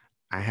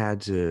I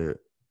had to,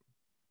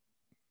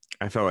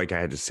 I felt like I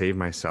had to save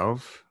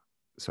myself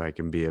so I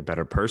can be a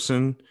better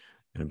person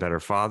and a better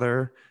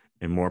father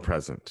and more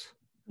present.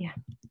 Yeah.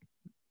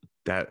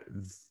 That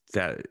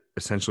that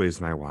essentially is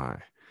my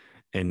why.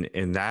 And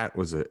that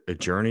was a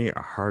journey,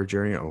 a hard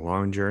journey, a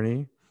long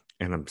journey.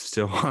 And I'm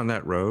still on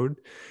that road.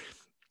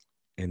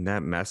 And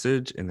that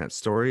message and that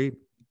story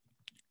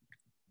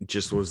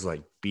just was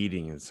like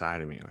beating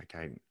inside of me.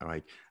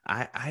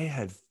 I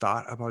had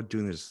thought about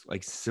doing this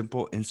like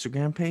simple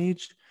Instagram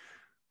page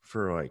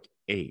for like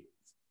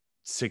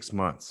 6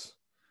 months,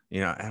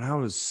 you know, and I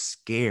was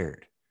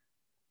scared.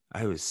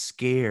 I was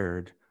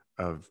scared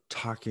of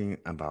talking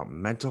about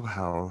mental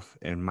health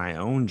and my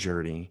own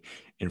journey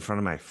in front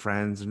of my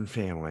friends and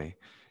family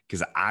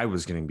because I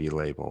was going to be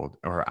labeled,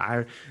 or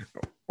I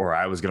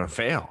was going to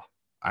fail.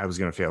 I was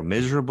going to fail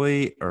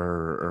miserably,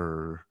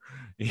 or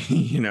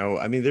you know,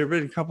 I mean, there have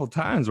been a couple of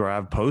times where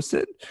I've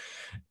posted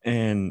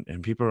and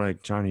people are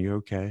like, "John, are you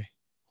okay?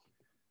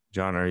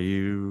 John, are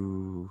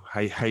you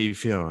how you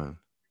feeling?"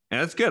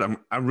 And that's good.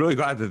 I'm really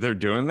glad that they're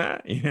doing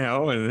that, you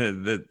know,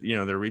 and that you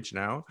know they're reaching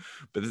out.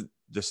 But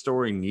the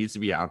story needs to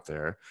be out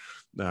there,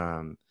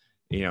 um,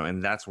 you know,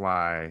 and that's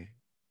why,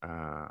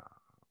 uh,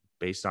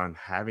 based on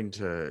having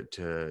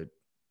to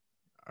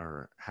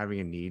or having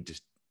a need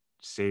to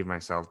save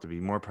myself, to be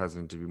more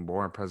present, to be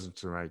more present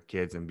to my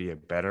kids, and be a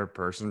better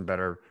person,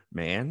 better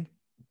man,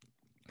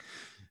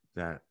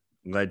 that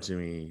led to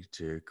me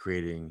to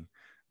creating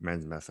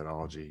men's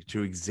methodology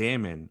to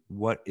examine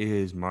what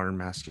is modern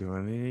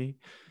masculinity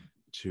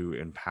to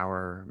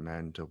empower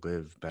men to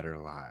live better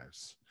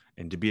lives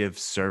and to be of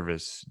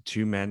service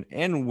to men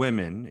and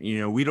women. You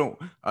know,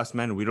 us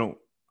men, we don't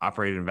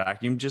operate in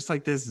vacuum, just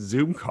like this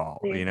Zoom call,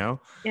 you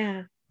know,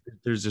 Yeah.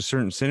 there's a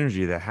certain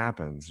synergy that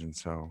happens. And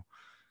so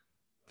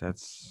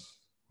that's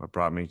what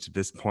brought me to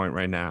this point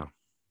right now.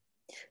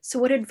 So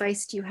what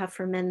advice do you have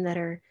for men that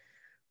are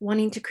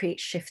wanting to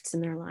create shifts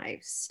in their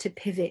lives, to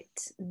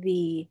pivot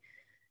the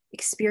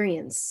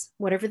experience,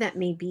 whatever that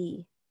may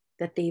be,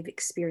 that they've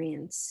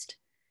experienced,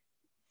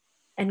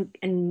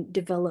 and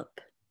develop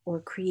or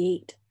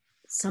create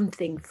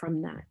something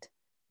from that?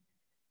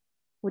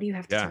 What do you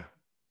have to tell? Yeah.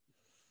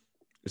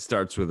 It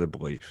starts with a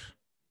belief.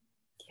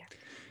 Yeah.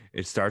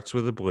 It starts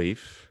with a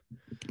belief.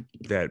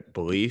 That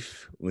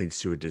belief leads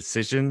to a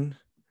decision,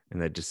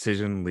 and that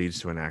decision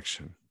leads to an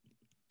action.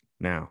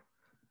 Now,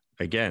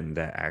 again,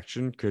 that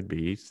action could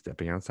be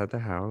stepping outside the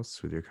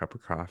house with your cup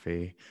of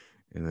coffee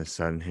and the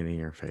sun hitting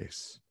your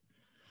face.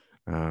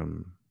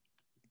 Um,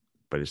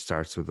 but it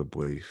starts with a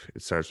belief.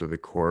 It starts with a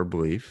core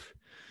belief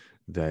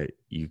that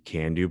you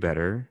can do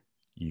better,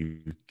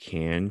 you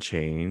can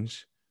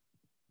change,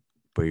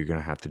 but you're going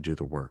to have to do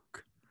the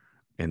work.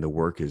 And the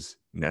work is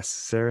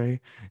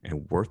necessary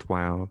and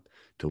worthwhile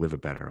to live a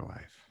better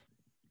life.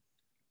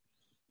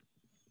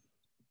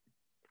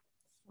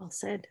 Well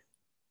said.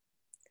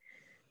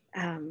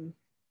 Um,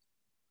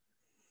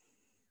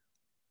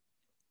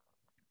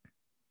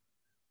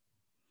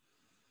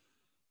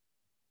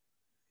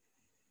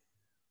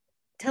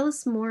 Tell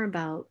us more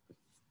about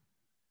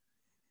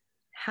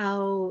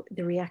how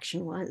the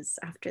reaction was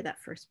after that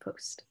first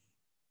post.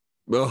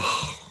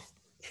 Oh,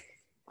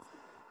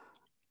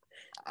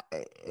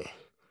 it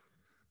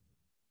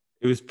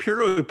was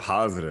purely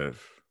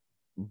positive,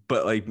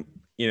 but like,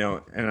 you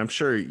know, and I'm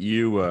sure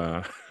you,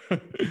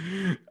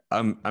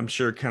 I'm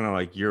sure kind of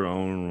like your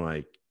own,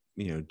 like,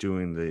 you know,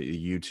 doing the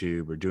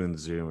YouTube or doing the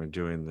Zoom or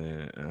doing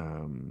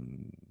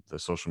the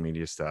social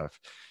media stuff,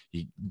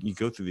 you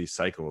go through these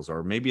cycles,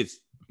 or maybe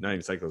it's not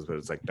even cycles, but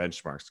it's like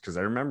benchmarks. Because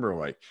I remember,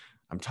 like,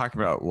 I'm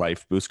talking about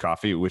Life Boost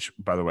Coffee, which,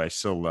 by the way, I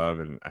still love,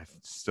 and I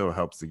still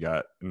helps the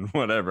gut and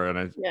whatever, and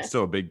I'm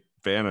still a big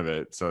fan of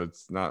it. So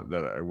it's not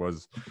that I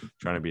was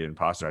trying to be an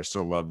imposter. I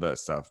still love that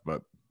stuff,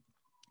 but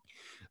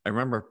I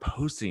remember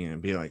posting it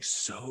and being like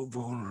so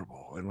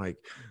vulnerable and like,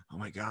 oh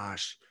my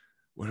gosh,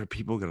 what are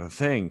people gonna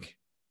think?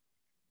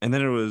 And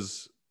then it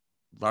was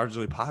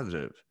largely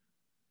positive.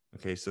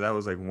 Okay, so that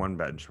was like one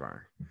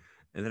benchmark.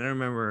 And then I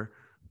remember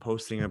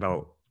posting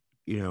about,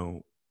 you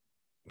know,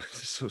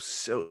 so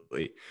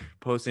silly,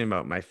 posting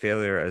about my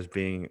failure as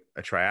being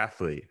a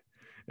triathlete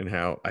and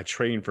how I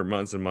trained for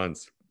months and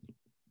months.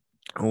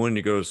 I wanted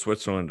to go to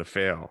Switzerland to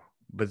fail,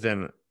 but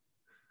then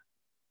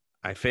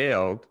I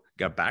failed,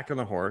 got back on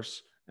the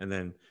horse, and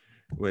then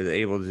was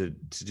able to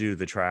do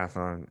the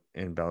triathlon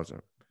in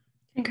Belgium.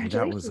 And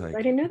that was Congratulations. I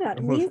like, didn't know that.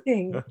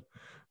 Amazing.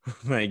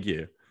 thank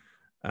you.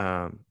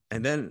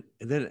 And then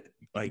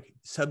like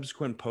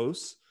subsequent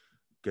posts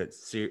get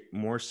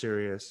more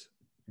serious,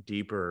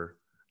 deeper,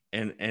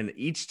 and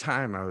each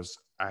time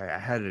I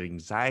had an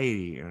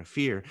anxiety and a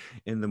fear,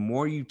 and the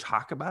more you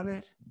talk about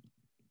it,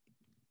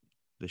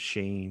 the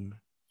shame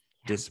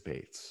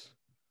dissipates,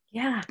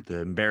 Yeah. the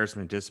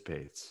embarrassment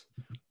dissipates,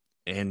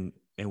 and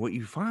what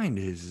you find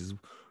is,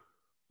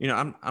 you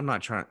know, I'm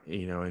not trying,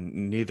 you know,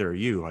 and neither are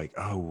you, like,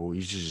 oh well,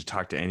 you should just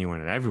talk to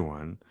anyone and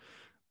everyone.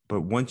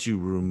 But once you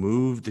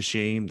remove the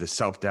shame, the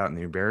self-doubt, and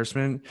the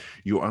embarrassment,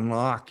 you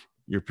unlock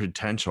your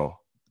potential.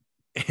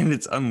 And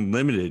it's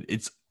unlimited.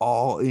 It's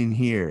all in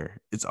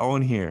here. It's all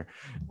in here.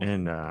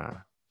 And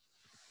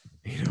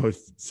you know, it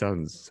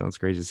sounds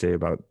crazy to say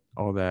about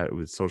all that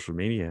with social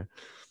media,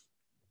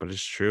 but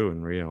it's true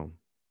and real.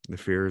 The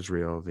fear is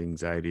real, the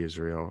anxiety is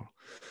real,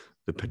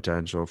 the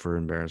potential for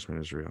embarrassment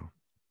is real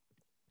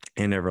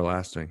and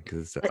everlasting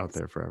because it's out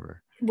there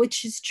forever.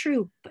 Which is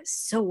true, but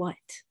so what?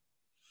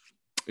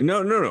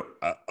 No,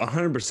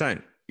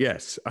 100%.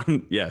 Yes.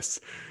 Yes,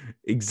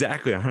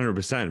 exactly.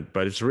 100%,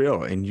 but it's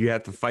real and you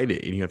have to fight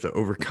it and you have to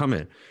overcome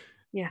it.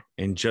 Yeah.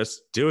 And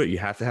just do it. You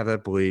have to have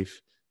that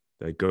belief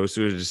that goes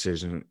through a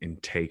decision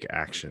and take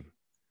action.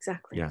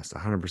 Exactly. Yes.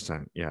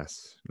 100%.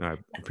 Yes. No, I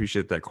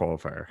appreciate that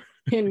qualifier.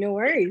 No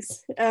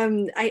worries.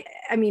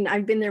 I mean,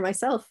 I've been there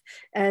myself.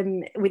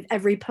 With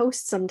every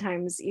post,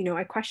 sometimes, you know,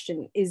 I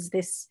question, is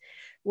this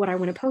what I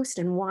want to post,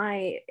 and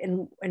why,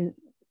 and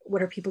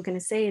what are people going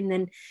to say? And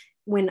then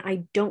when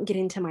I don't get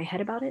into my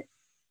head about it,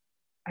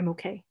 I'm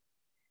okay.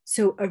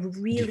 So a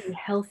really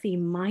healthy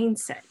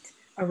mindset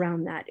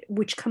around that,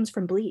 which comes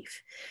from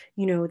belief,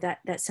 you know,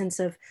 that sense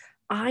of,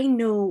 I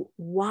know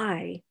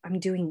why I'm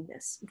doing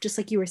this. Just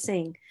like you were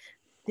saying,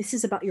 this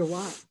is about your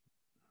why.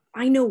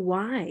 I know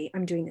why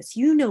I'm doing this.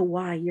 You know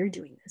why you're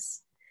doing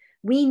this.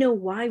 We know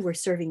why we're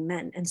serving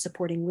men and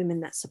supporting women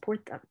that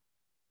support them.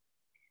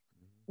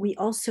 We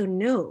also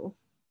know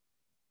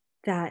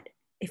that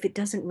if it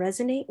doesn't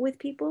resonate with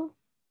people,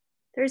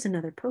 there's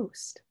another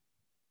post.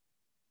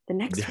 The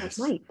next one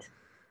might.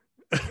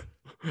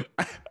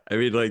 I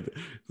mean, like,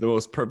 the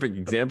most perfect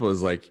example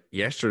is like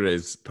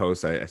yesterday's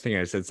post. I think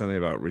I said something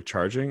about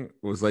recharging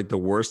was like the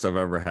worst I've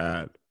ever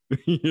had.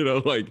 You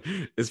know, like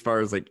as far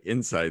as like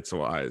insights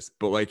wise.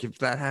 But like if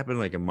that happened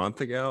like a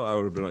month ago, I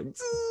would have been like,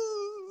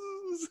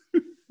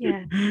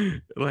 yeah,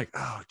 like,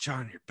 oh,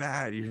 John, you're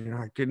bad. You're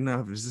not good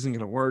enough. This isn't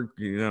gonna work.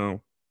 You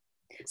know.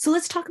 so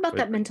let's talk about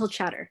that mental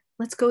chatter.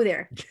 Let's go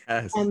there.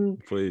 Yes,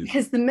 please.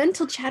 Because the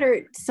mental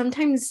chatter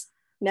sometimes,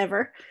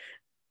 never,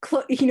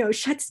 you know,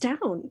 shuts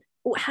down.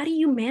 How do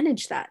you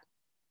manage that?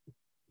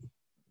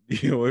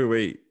 You know,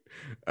 wait.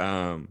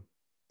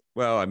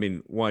 Well, I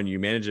mean, one, you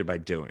manage it by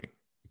doing.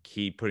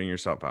 Keep putting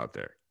yourself out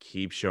there.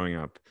 Keep showing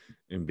up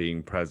and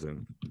being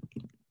present.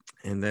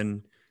 And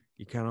then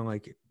you kind of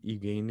like, you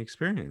gain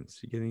experience.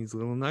 You get these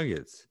little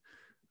nuggets.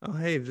 Oh,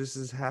 hey, this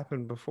has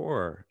happened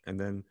before. And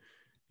then,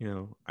 you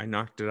know, I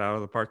knocked it out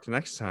of the park the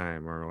next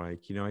time, or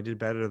like, you know, I did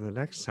better the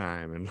next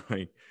time. And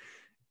like,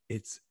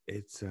 it's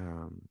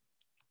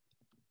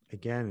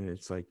again,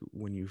 it's like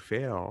when you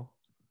fail,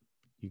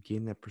 you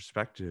gain that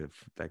perspective,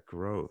 that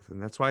growth.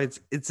 And that's why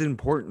it's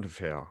important to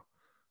fail.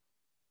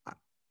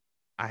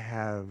 I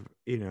have,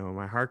 you know,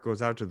 my heart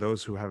goes out to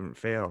those who haven't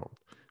failed,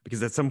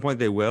 because at some point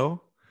they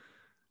will,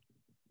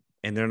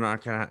 and they're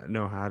not going to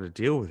know how to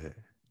deal with it.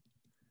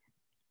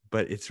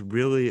 But it's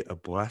really a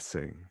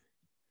blessing,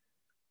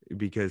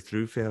 because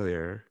through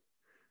failure,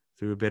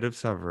 through a bit of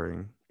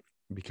suffering,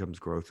 becomes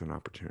growth and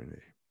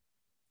opportunity.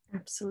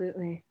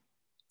 Absolutely.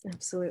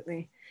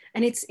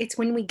 And it's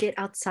when we get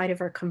outside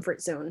of our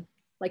comfort zone,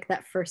 like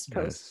that first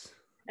post.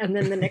 Yes. and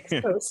then the next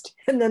post,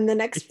 and then the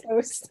next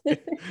post.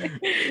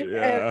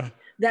 Yeah.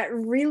 That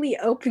really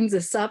opens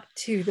us up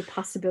to the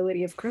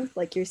possibility of growth,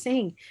 like you're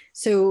saying.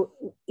 So,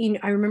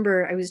 I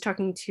remember I was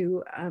talking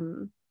to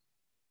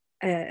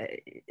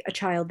a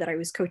child that I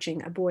was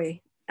coaching, a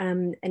boy,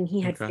 and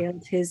he had Okay.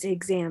 failed his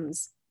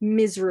exams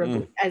miserably,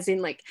 Mm. as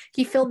in like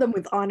he failed them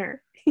with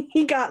honor.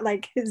 He got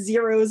like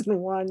zeros and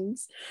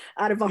ones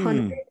out of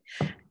 100,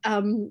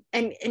 Mm.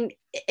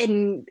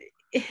 and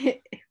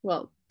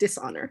well,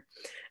 dishonor.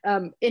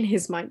 In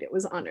his mind, it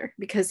was honor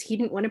because he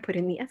didn't want to put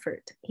in the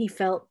effort. He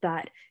felt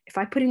that if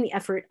I put in the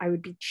effort, I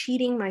would be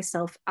cheating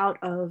myself out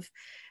of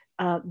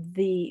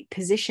the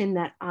position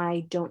that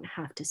I don't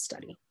have to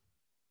study.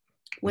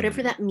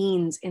 Whatever that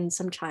means in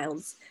some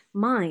child's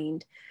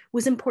mind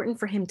was important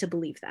for him to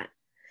believe that.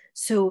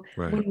 So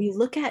Right. when we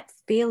look at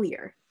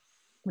failure,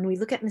 when we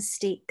look at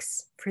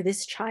mistakes for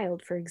this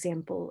child, for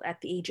example, at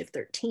the age of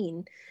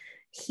 13,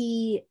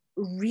 he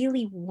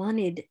really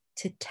wanted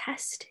to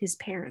test his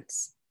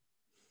parents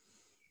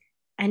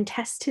and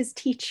test his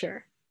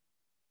teacher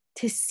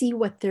to see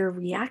what their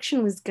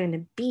reaction was going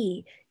to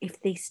be if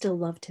they still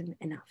loved him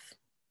enough,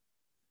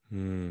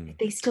 if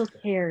they still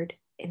cared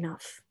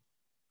enough.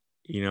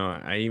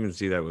 I even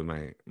see that with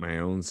my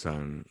own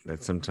son,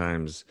 that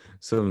sometimes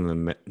some of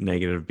the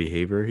negative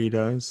behavior he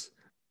does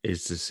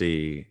is to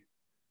see,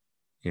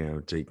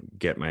 to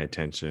get my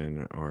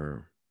attention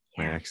or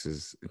my Yeah.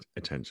 ex's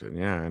attention.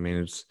 Yeah. I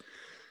mean,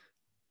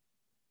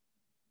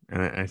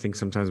 and I think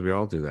sometimes we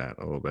all do that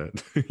a little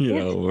bit.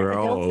 Yeah. We're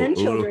Adults all and a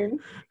little, children.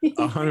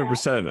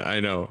 100%. I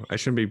know I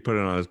shouldn't be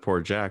putting on this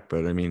poor Jack,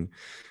 but I mean,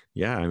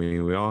 yeah, I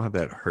mean, we all have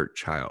that hurt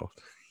child,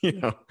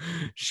 Yeah.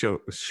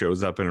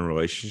 shows up in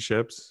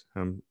relationships.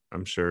 I'm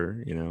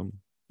sure, Yeah.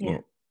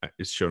 well,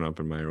 it's shown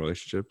up in my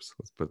relationships.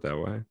 Let's put it that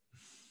way.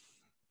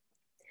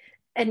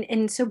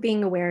 And so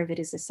being aware of it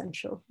is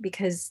essential,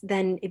 because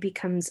then it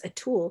becomes a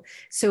tool.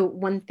 So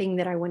one thing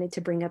that I wanted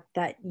to bring up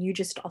that you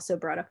just also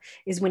brought up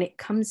is when it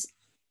comes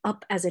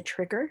up as a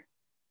trigger,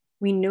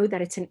 we know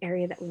that it's an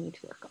area that we need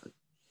to work on.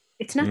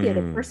 It's not the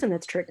other person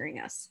that's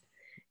triggering us.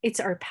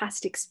 It's our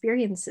past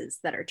experiences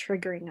that are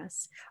triggering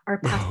us, our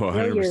past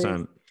failures,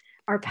 100%.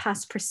 our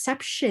past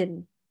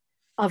perception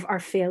of our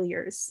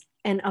failures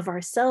and of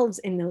ourselves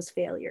in those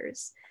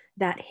failures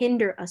that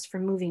hinder us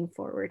from moving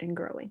forward and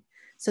growing.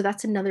 So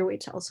that's another way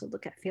to also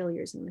look at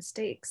failures and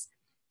mistakes.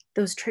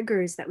 Those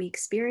triggers that we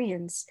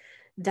experience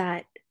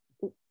that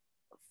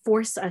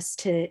force us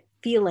to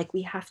feel like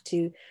we have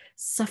to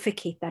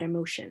suffocate that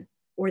emotion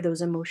or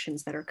those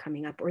emotions that are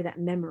coming up or that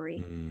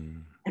memory.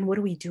 And what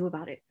do we do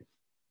about it?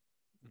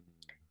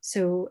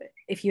 So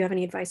if you have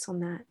any advice on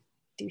that,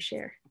 do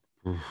share.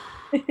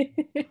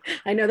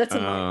 I know that's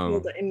a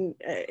minefield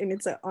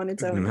on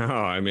its own. No,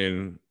 I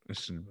mean, I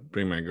should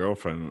bring my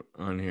girlfriend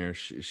on here.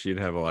 She'd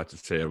have a lot to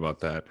say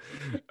about that.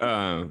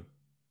 I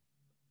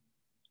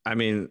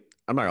mean,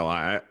 I'm not gonna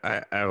lie,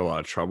 I have a lot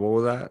of trouble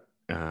with that.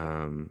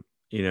 And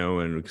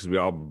because we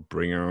all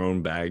bring our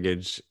own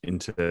baggage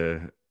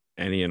into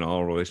any and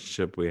all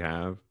relationship we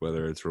have,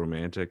 whether it's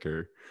romantic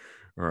or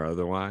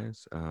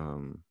otherwise.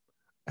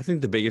 I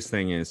think the biggest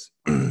thing is,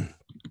 and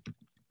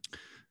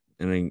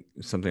I think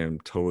something I'm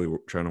totally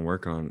trying to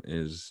work on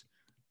is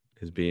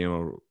being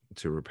able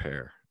to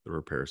repair the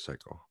repair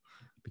cycle.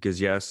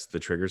 Because yes, the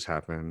triggers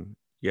happen.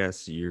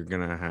 Yes, you're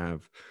gonna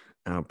have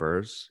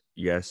outbursts.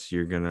 Yes,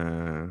 you're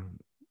gonna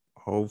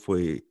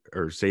hopefully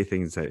or say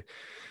things that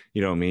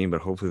you don't mean,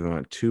 but hopefully they're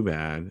not too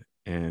bad.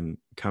 And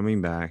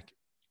coming back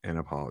and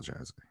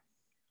apologizing,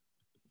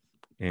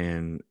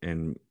 and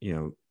an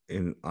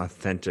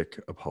authentic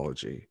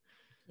apology.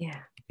 Yeah.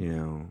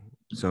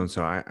 So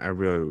I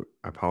really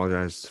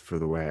apologize for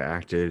the way I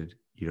acted.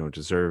 You don't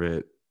deserve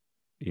it.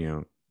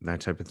 That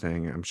type of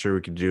thing. I'm sure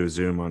we could do a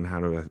Zoom on how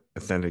to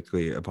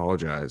authentically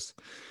apologize.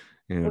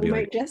 And it'll be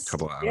like a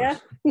couple hours.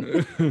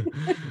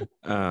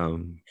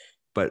 Yeah.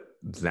 But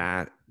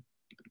that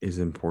is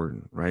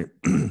important, right?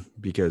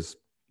 Because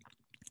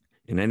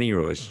in any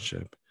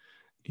relationship,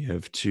 you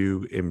have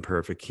two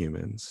imperfect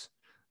humans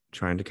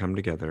trying to come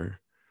together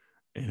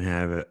and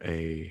have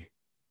a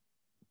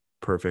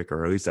perfect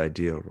or at least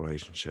ideal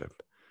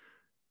relationship.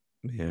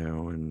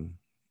 And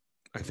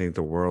I think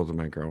the world of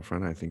my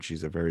girlfriend. I think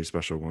she's a very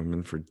special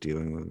woman for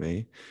dealing with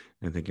me.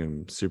 I think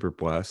I'm super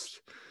blessed.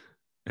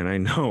 And I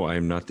know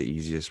I'm not the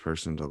easiest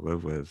person to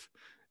live with.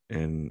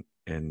 And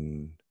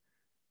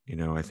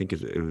I think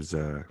it was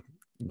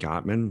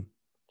Gottman.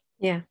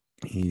 Yeah.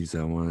 He's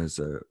one of those,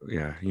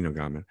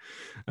 Gottman.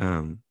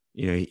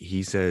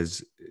 He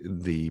says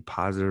the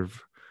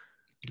positive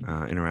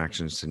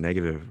interactions to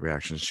negative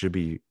reactions should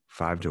be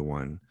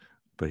 5-1,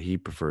 but he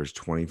prefers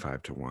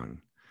 25-1.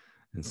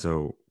 And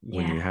so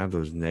when you have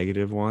those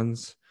negative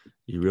ones,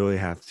 you really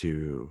have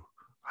to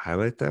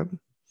highlight them.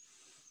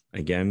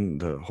 Again,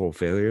 the whole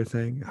failure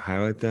thing,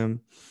 highlight them,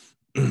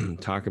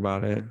 talk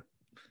about it,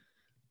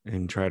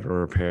 and try to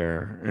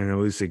repair and at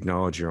least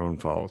acknowledge your own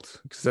faults,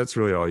 because that's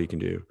really all you can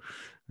do.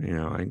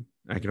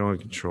 I can only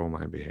control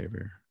my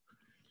behavior.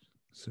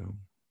 So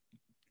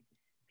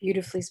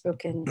Beautifully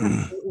spoken.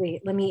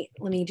 Absolutely. Let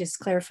me just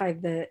clarify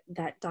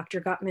that Dr.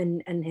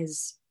 Gottman and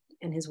his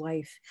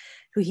wife,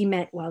 who he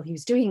met while he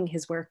was doing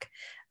his work,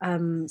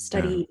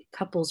 studied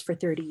couples for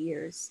 30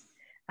 years,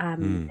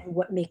 and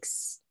what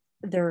makes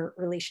their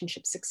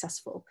relationship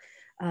successful.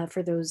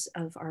 For those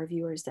of our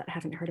viewers that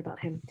haven't heard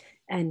about him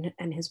and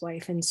his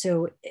wife. And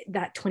so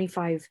that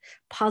 25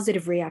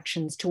 positive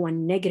reactions to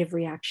one negative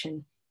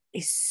reaction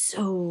is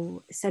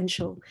so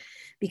essential,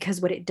 because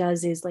what it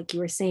does is, like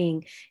you were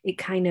saying, it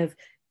kind of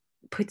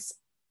puts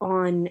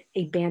on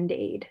a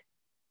band-aid,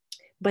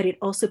 but it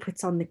also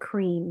puts on the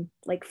cream,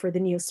 like for the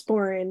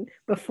Neosporin,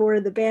 before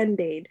the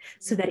band-aid,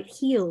 so that it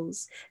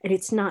heals. And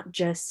it's not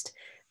just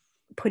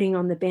putting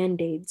on the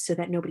band-aid so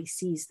that nobody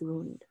sees the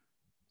wound.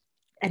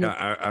 And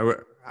yeah,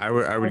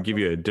 I would give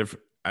you a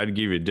different, I'd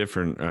give you a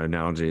different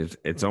analogy.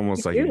 It's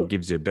almost like it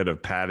gives you a bit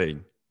of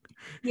padding.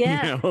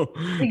 Yeah, You know?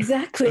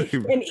 exactly.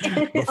 And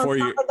Before on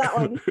top of that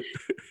one,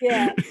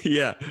 yeah,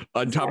 yeah,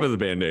 on top of the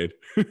Band-Aid.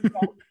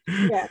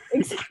 yeah,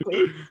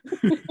 exactly.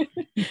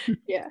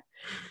 Yeah.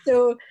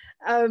 So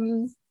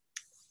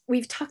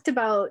we've talked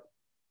about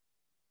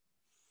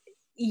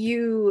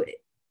you,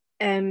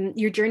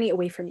 your journey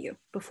away from you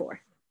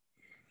before,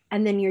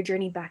 and then your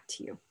journey back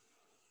to you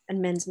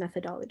and men's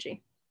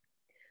methodology.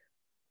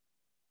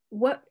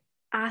 What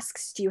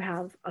asks do you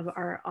have of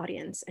our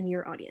audience and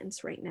your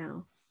audience right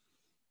now?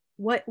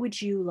 What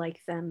would you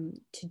like them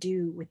to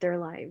do with their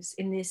lives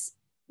in this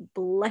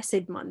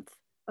blessed month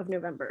of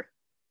November?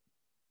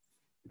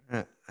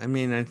 I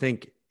mean, I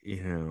think,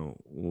 well,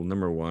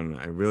 number one,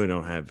 I really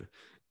don't have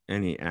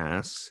any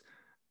asks.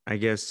 I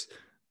guess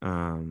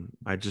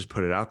I just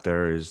put it out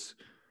there is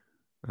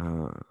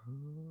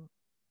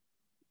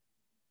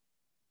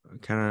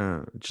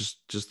kind of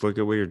just look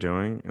at what you're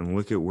doing and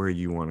look at where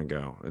you want to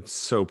go. It's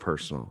so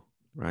personal,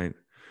 right?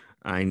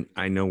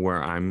 I know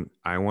where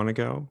I want to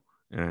go,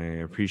 and I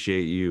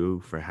appreciate you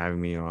for having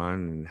me on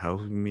and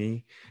helping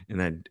me in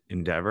that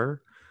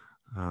endeavor.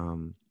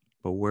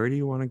 But where do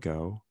you want to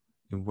go,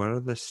 and what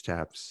are the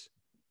steps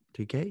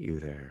to get you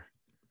there?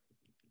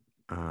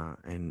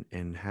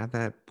 And have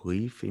that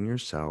belief in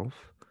yourself,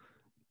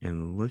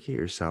 and look at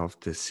yourself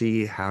to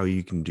see how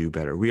you can do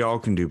better. We all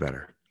can do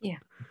better. Yeah.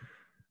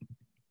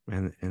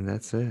 And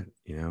that's it,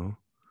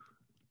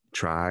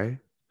 try,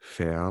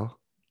 fail,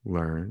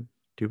 learn,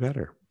 do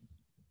better.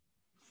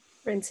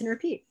 Rinse and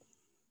repeat.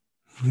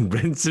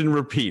 Rinse and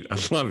repeat. I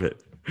love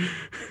it.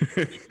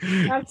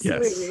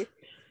 Absolutely.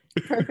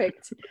 Yes.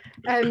 Perfect.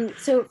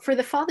 So for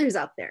the fathers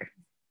out there,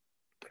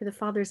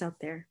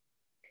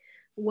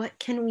 what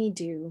can we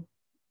do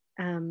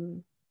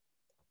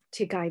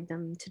to guide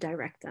them, to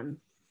direct them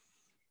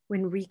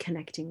when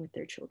reconnecting with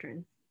their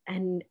children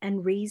and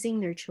raising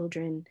their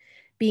children,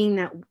 being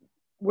that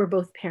we're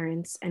both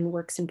parents and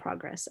works in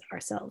progress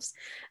ourselves,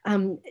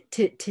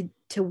 to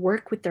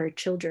work with our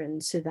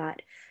children so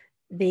that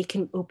they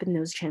can open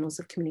those channels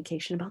of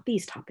communication about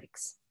these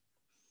topics?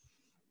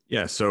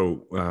 Yeah.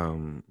 So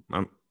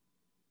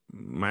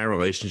my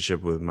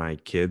relationship with my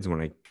kids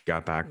when I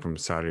got back from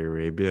Saudi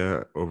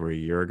Arabia over a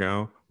year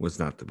ago was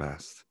not the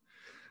best.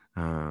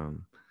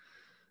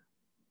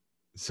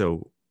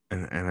 So,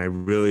 and I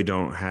really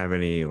don't have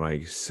any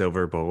like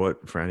silver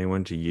bullet for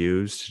anyone to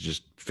use to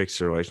just fix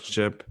the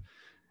relationship.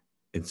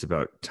 It's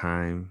about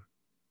time,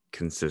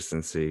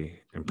 consistency,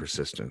 and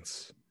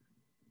persistence.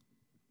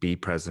 Be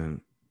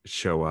present,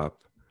 show up.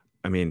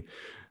 I mean,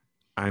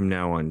 I'm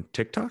now on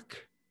TikTok.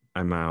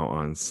 I'm now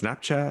on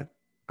Snapchat,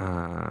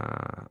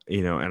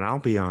 and I'll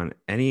be on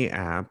any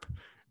app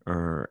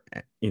or,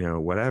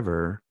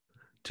 whatever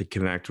to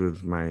connect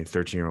with my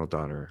 13-year-old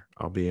daughter.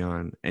 I'll be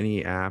on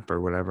any app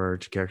or whatever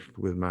to connect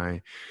with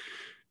my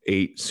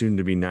 8, soon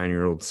to be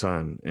 9-year-old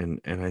son.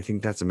 And I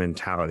think that's a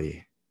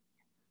mentality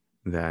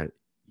that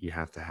you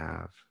have to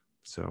have.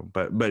 So,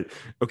 but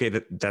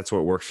okay, that's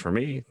what works for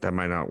me. That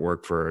might not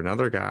work for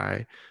another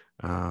guy.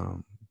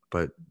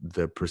 But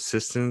the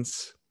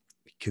persistence,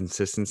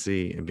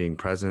 consistency, and being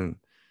present,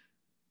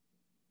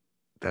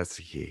 that's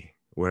the key.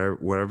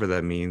 Whatever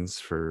that means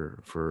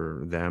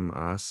for them,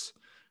 us,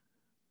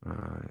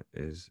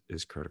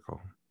 is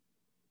critical.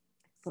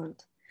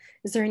 Excellent.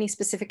 Is there any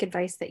specific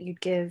advice that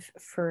you'd give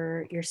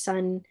for your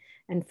son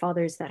and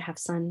fathers that have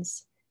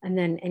sons? And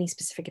then any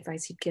specific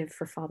advice you'd give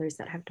for fathers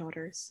that have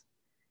daughters?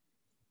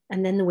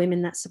 And then the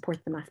women that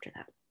support them after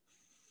that?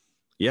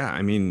 Yeah,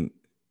 I mean,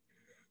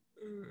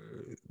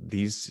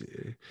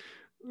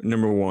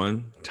 number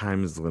one,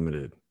 time is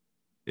limited.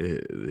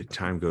 The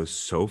time goes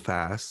so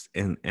fast,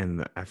 and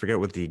I forget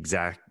what the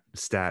exact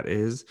stat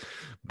is,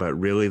 but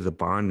really the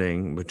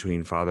bonding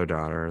between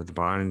father-daughter, the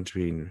bonding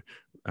between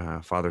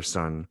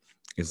father-son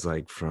is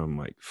like from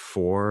like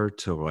 4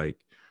 to like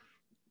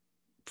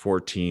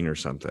 14 or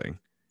something.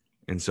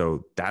 And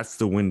so that's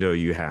the window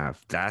you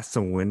have. That's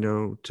the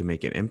window to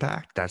make an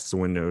impact. That's the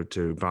window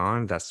to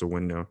bond. That's the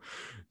window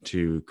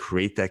to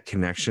create that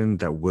connection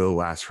that will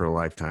last for a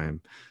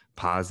lifetime,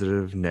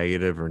 positive,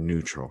 negative, or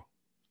neutral.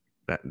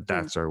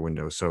 That's our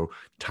window. So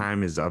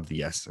time is of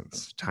the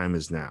essence. Time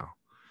is now.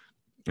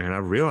 And I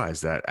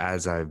realized that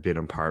as I've been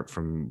apart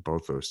from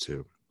both those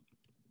two.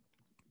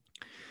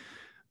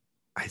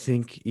 I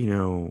think,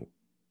 I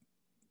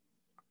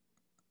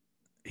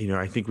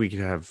think we could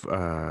have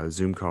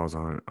Zoom calls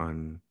on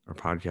our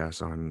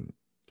podcast on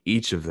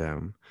each of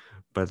them,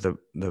 but the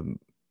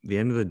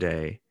end of the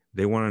day,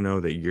 they want to know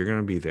that you're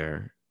going to be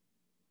there,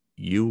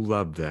 you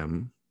love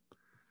them,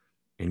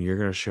 and you're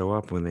going to show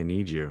up when they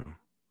need you.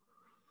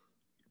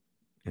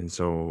 And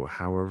so,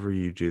 however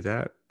you do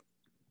that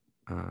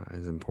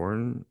is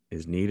important,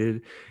 is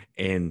needed,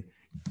 and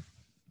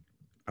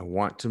I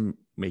want to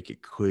make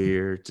it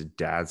clear to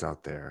dads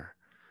out there,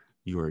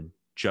 you are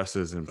just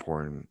as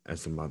important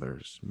as the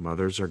mothers.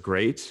 Mothers are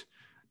great,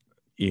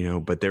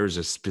 but there's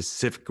a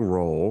specific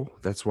role.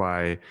 That's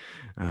why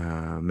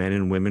men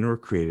and women were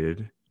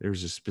created.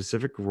 There's a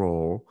specific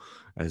role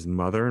as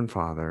mother and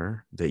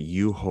father that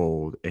you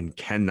hold and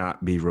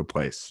cannot be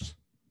replaced.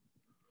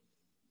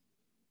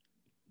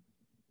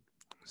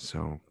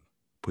 So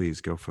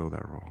please go fill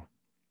that role,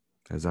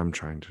 as I'm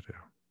trying to do.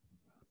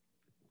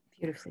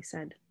 Beautifully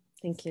said.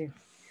 Thank you.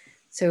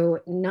 So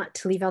not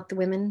to leave out the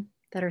women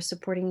that are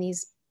supporting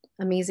these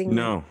amazing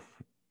men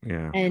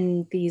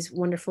and these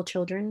wonderful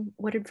children.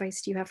 What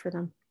advice do you have for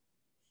them?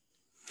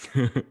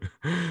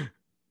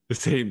 The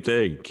same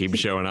thing. Keep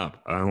showing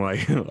up. I'm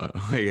like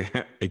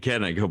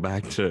again, I go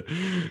back to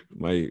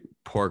my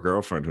poor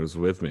girlfriend who's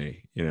with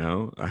me.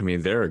 I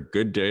mean, there are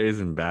good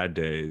days and bad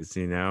days.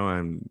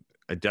 And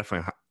I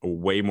definitely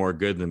way more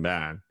good than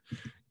bad.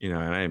 And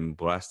I'm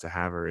blessed to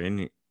have her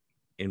in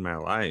my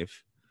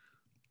life.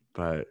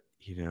 But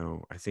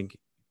I think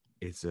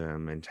it's a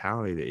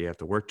mentality that you have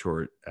to work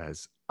toward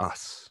as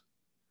us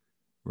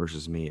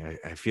versus me.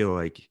 I feel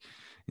like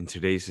in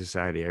today's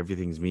society,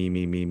 everything's me.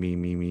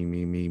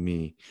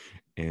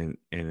 And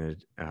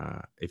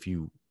if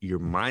your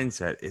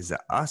mindset is a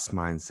us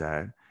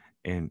mindset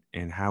and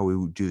how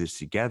we do this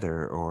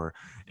together, or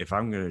if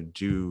I'm going to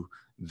do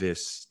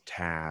this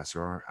task,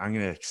 or I'm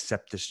going to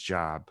accept this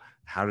job,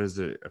 how does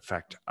it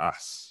affect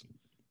us?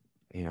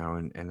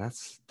 And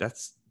that's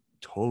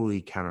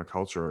totally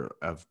counterculture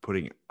of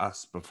putting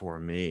us before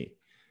me.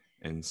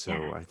 And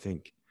so I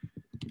think,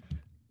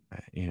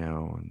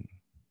 and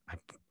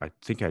I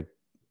think I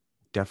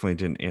definitely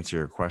didn't answer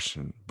your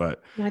question,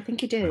 but no, I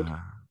think you did.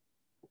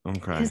 Okay.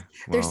 Because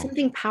there's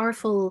something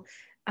powerful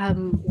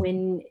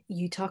when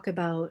you talk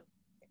about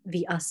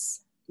the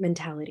us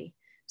mentality.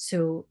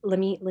 So let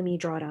me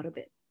draw it out a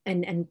bit,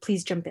 and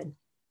please jump in.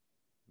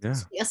 Yeah.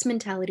 So the us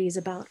mentality is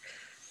about,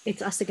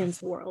 it's us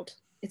against the world.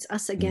 It's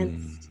us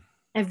against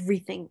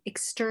everything,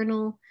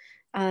 external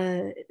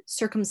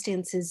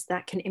circumstances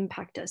that can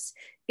impact us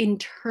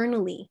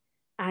internally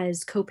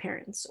as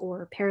co-parents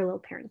or parallel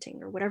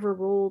parenting or whatever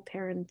role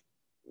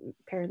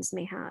parents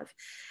may have,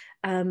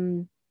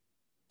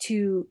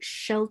 to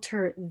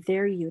shelter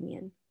their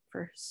union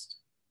first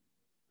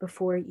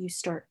before you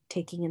start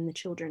taking in the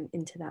children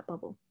into that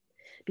bubble.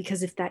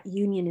 Because if that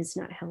union is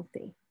not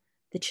healthy,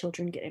 the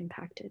children get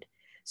impacted.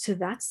 So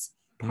that's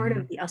part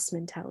of the us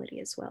mentality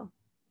as well.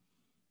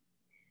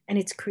 And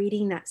it's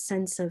creating that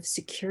sense of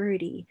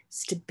security,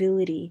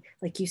 stability,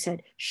 like you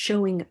said,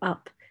 showing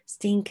up,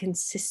 staying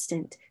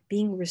consistent,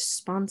 being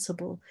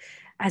responsible.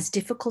 As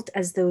difficult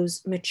as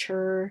those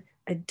mature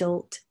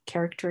adult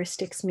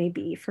characteristics may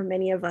be for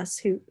many of us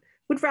who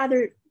would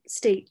rather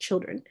stay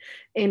children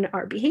in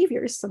our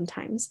behaviors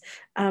sometimes,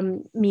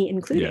 me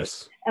included.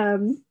 Yes.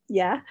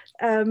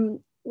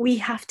 We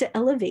have to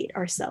elevate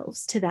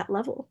ourselves to that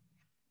level.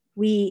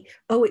 We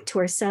owe it to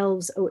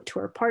ourselves, owe it to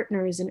our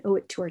partners, and owe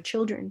it to our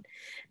children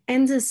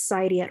and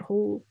society at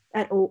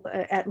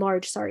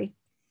large,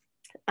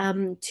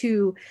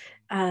 to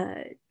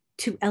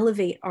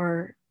elevate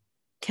our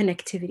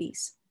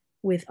connectivities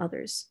with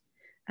others,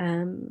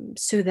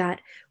 so that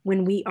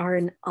when we are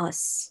in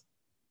us,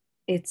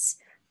 it's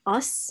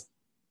us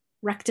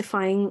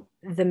rectifying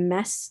the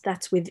mess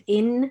that's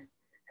within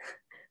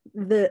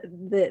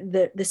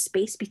the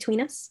space between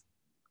us,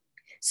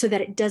 so that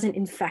it doesn't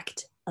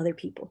infect other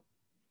people.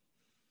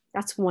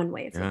 That's one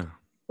way of thinking.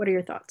 What are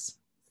your thoughts?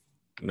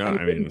 No,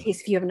 I mean, in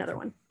case if you have another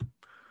one.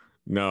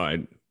 No,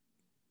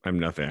 I'm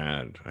nothing to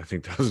add. I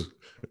think that was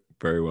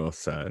very well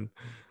said.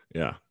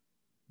 Yeah.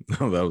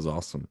 No, that was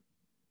awesome.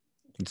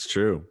 It's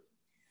true.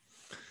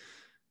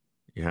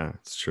 Yeah,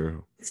 it's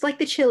true. It's like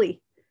the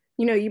chili.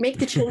 You make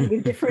the chili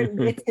with different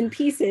bits and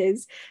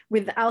pieces.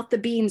 Without the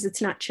beans,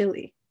 it's not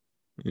chili.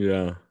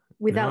 Yeah.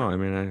 Without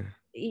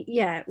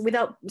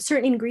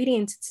certain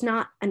ingredients, it's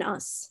not an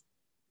us.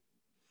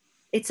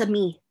 It's a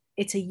me.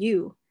 It's a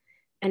you,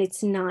 and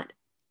it's not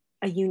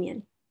a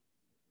union.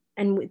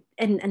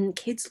 And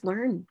kids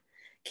learn,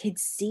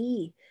 kids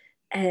see,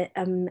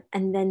 and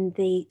then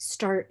they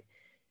start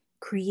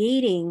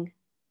creating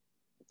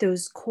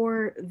those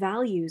core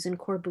values and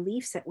core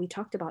beliefs that we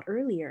talked about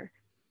earlier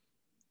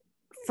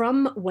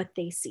from what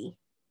they see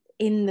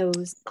in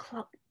those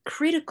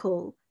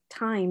critical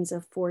times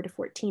of 4 to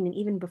 14, and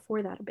even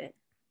before that a bit.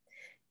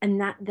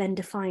 And that then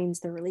defines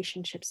their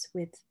relationships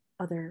with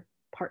other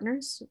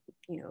partners,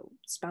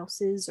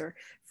 spouses or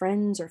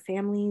friends or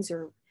families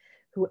or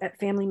who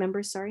family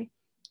members, sorry.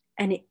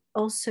 And it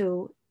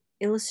also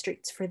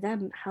illustrates for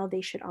them how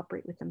they should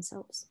operate with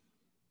themselves.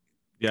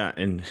 Yeah,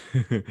 and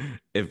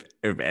if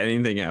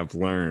anything I've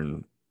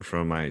learned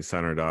from my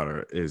son or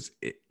daughter is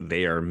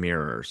they are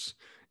mirrors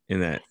in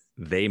that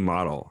they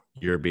model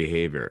your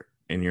behavior,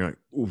 and you're like,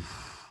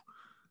 oof,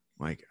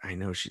 like I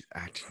know she's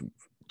acting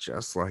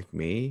just like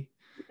me.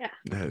 Yeah.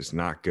 That is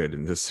not good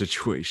in this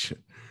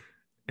situation.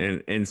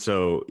 And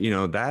so,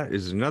 that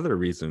is another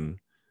reason,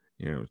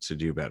 to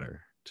do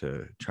better,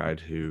 to try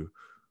to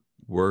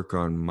work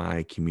on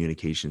my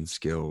communication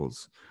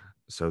skills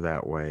so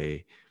that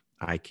way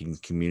I can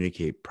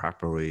communicate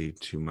properly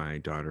to my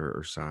daughter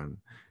or son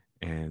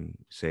and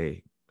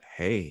say,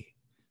 hey,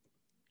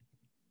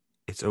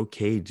 it's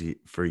okay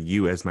for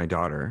you as my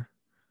daughter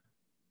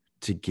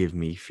to give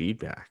me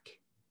feedback.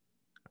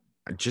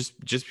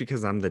 Just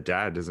because I'm the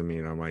dad doesn't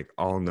mean I'm like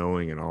all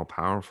knowing and all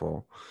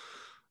powerful.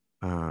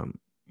 Um,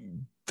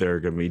 there are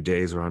going to be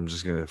days where I'm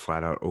just going to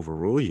flat out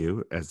overrule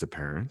you as the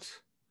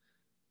parent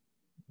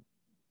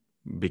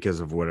because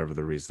of whatever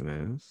the reason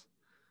is.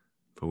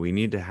 But we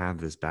need to have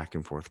this back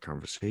and forth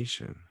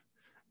conversation.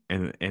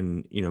 And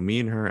me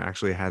and her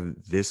actually had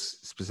this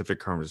specific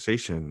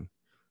conversation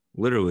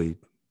literally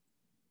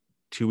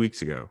 2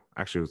 weeks ago.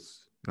 Actually, it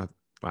was not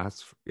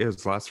it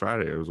was last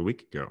Friday. It was a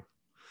week ago.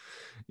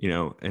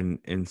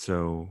 And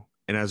so,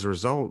 and as a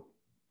result,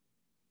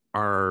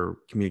 our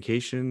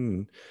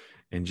communication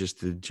and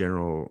just the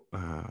general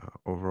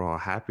overall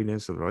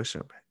happiness of the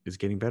relationship is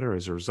getting better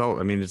as a result.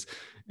 I mean, it's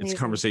a Amazing.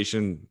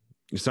 conversation.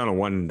 It's not a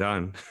one and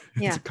done.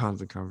 It's Yeah. a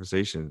constant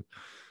conversation.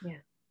 Yeah.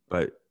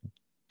 But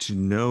to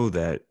know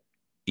that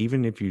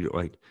even if you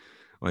like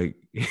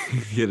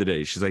the other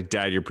day, she's like,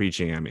 Dad, you're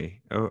preaching at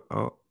me.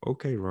 Oh,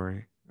 okay,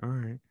 Rory. All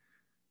right.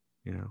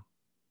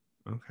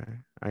 Okay.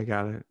 I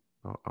got it.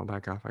 I'll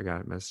back off. I got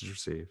it. Message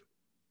received.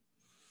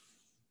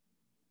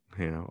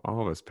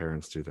 All of us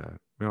parents do that.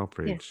 We all Yeah.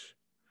 preach.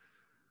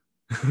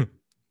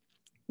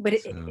 But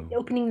So,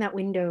 opening that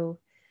window,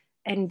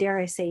 and dare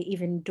I say,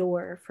 even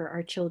door for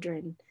our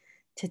children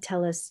to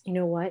tell us, you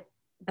know what,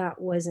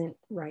 that wasn't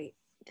right,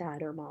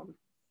 dad or mom.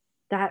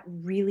 That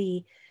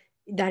really,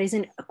 that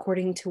isn't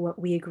according to what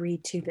we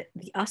agreed to.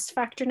 The us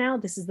factor now,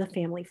 this is the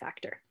family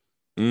factor.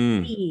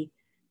 We,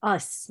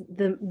 us,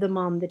 the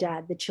mom, the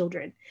dad, the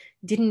children,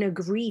 didn't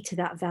agree to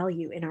that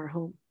value in our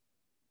home.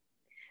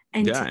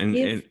 And yeah. to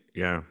give, And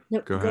yeah,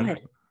 no, go go ahead.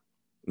 ahead.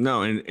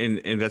 No,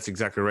 and that's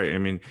exactly right. I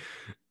mean,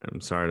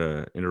 I'm sorry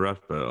to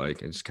interrupt, but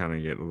like I just kind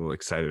of get a little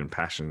excited and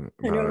passionate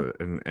I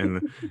about know.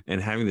 it,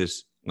 and having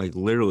this like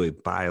literally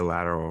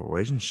bilateral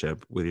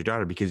relationship with your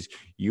daughter, because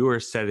you are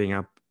setting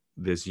up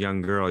this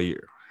young girl. I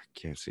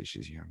can't say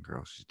she's a young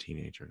girl; she's a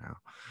teenager now,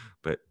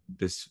 but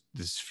this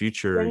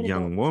future Young adult.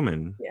 young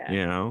woman,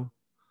 Yeah.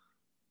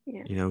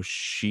 Yeah.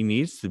 she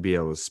needs to be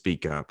able to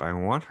speak up. I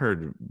want her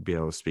to be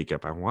able to speak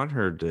up. I want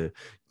her to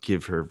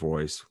give her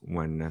voice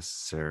when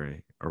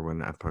necessary or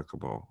when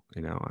applicable.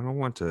 I don't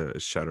want to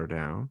shut her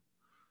down.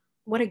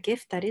 What a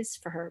gift that is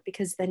for her,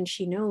 because then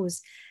she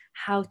knows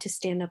how to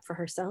stand up for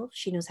herself.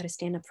 She knows how to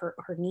stand up for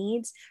her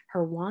needs,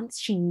 her wants.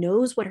 She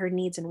knows what her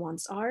needs and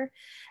wants are,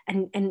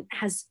 and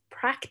has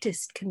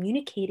practiced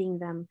communicating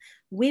them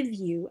with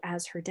you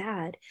as her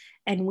dad,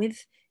 and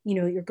with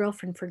your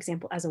girlfriend, for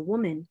example, as a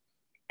woman,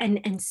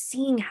 and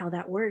seeing how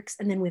that works,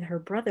 and then with her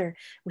brother,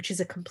 which is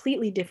a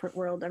completely different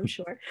world, I'm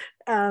sure,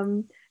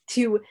 um,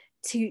 to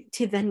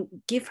to then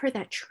give her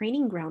that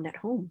training ground at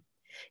home.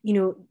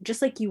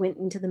 Just like you went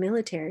into the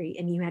military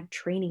and you had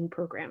training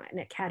program, an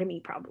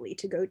academy probably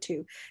to go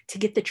to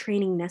get the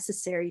training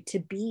necessary to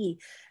be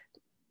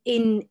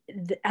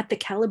at the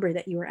caliber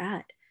that you were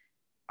at.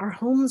 Our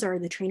homes are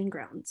the training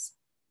grounds.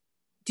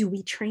 Do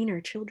we train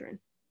our children?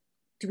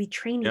 Do we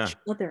train Yeah. each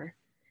other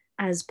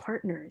as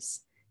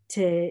partners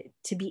to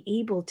be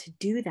able to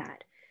do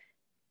that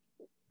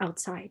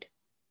outside?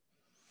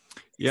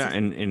 Yeah.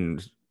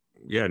 And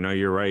yeah, no,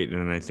 you're right.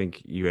 And I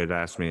think you had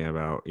asked me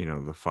about,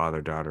 the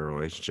father daughter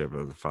relationship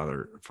or the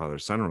father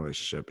son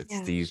relationship. It's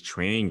Yeah, these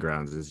training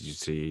grounds, as you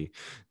see,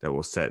 that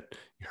will set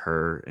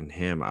her and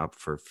him up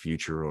for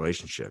future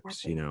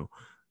relationships. exactly.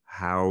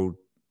 How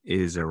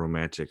is a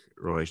romantic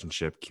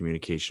relationship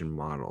communication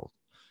model,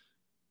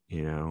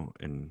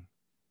 and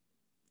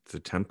it's a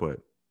template,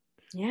 or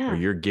Yeah.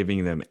 you're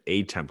giving them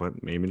a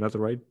template, maybe not the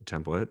right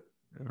template,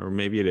 or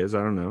maybe it is,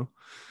 I don't know.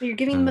 But you're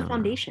giving them a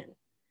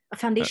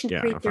foundation to Yeah,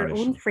 a create their own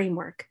foundation.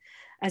 framework,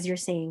 as you're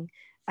saying,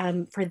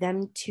 for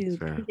them That's to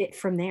fair. pivot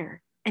from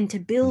there and to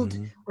build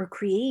Mm-hmm. or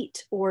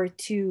create, or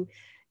to,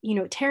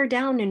 tear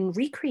down and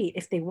recreate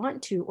if they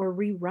want to, or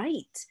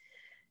rewrite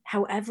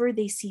however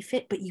they see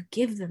fit. But you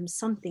give them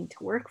something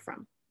to work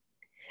from.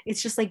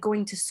 It's just like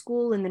going to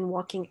school and then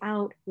walking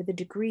out with a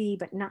degree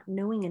but not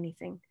knowing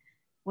anything.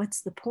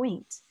 What's the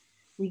point?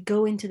 We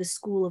go into the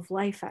school of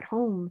life at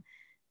home,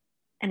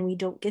 and we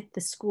don't get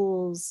the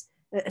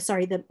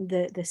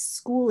the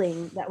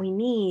schooling that we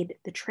need,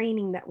 the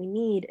training that we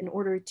need in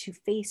order to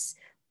face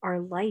our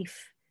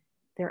life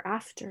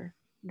thereafter.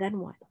 Then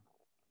what?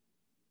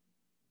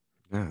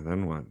 Yeah,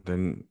 then what?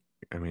 Then,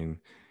 I mean,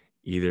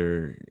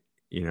 either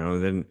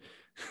then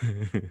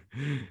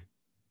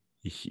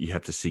you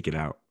have to seek it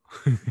out.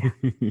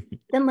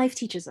 Then life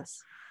teaches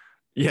us.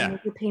 Yeah.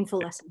 The painful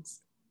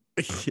lessons.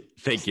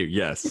 Thank you.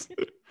 Yes.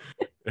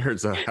 It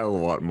hurts a hell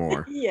of a lot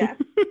more. Yeah,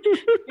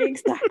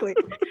 exactly.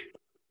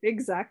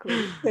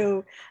 Exactly.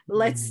 So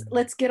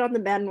let's get on the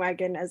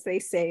bandwagon, as they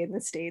say in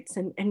the States,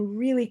 and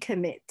really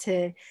commit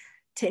to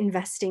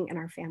investing in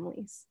our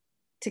families,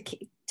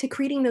 to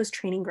creating those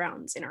training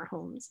grounds in our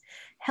homes,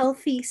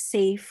 healthy,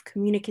 safe,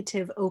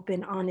 communicative,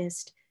 open,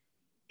 honest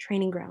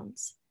training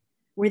grounds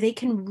where they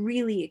can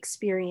really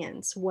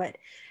experience what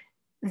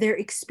they're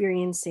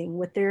experiencing,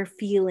 what they're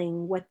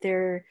feeling, what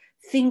they're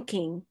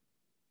thinking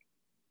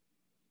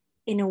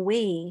in a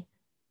way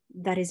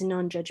that is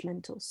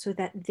non-judgmental, so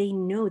that they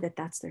know that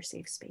that's their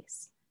safe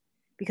space.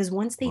 Because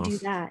once they do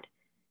that,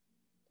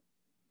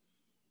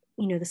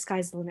 the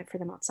sky's the limit for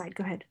them outside.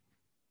 Go ahead.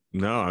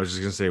 No, I was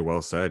just going to say,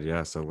 well said.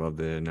 Yes, I love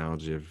the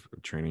analogy of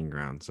training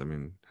grounds. I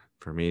mean,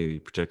 for me,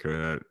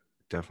 particularly, that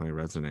definitely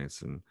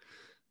resonates and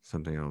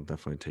something I'll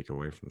definitely take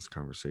away from this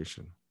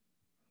conversation.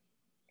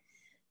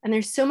 And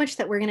there's so much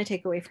that we're going to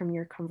take away from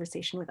your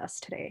conversation with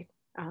us today,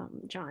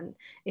 John.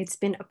 It's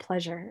been a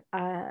pleasure.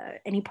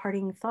 Any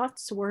parting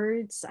thoughts,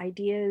 words,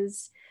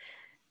 ideas,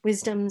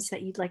 wisdoms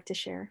that you'd like to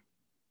share?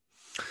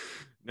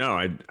 No,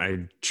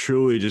 I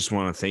truly just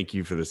want to thank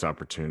you for this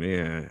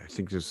opportunity. I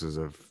think this is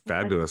a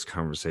fabulous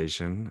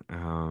conversation.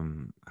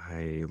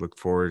 I look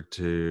forward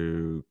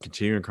to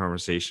continuing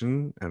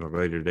conversation at a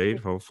later date.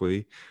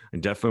 Hopefully, I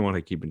definitely want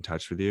to keep in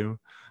touch with you.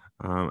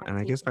 And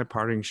I guess my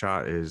parting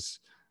shot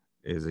is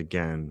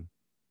again,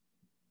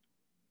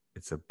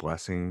 it's a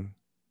blessing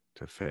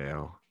to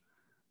fail.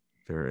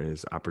 There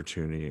is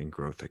opportunity and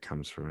growth that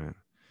comes from it.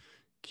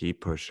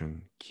 Keep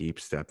pushing, keep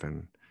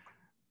stepping.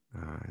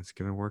 It's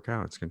going to work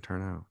out. It's going to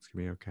turn out. It's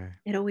going to be okay.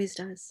 It always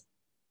does.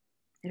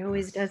 It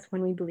always does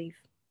when we believe,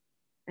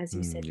 as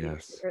you said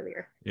yes.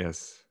 earlier.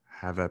 Yes.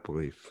 Have that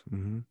belief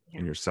in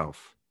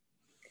yourself.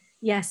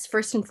 Yes,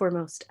 first and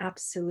foremost,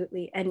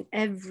 absolutely. And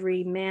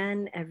every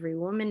man, every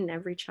woman,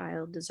 every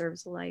child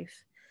deserves a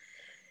life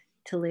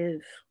to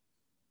live.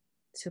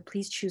 So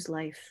please choose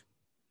life.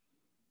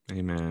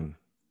 Amen.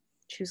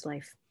 Choose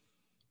life.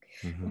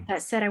 With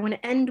that said, I want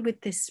to end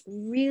with this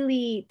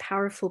really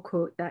powerful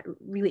quote that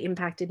really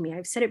impacted me.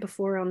 I've said it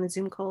before on the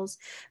Zoom calls,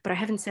 but I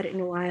haven't said it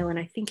in a while. And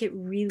I think it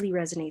really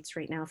resonates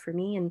right now for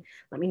me. And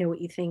let me know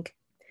what you think.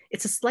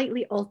 It's a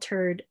slightly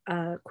altered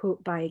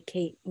quote by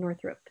Kate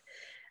Northrup.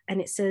 And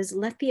it says,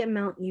 "Let the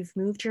amount you've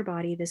moved your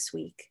body this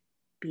week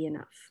be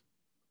enough.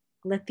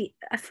 Let the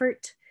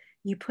effort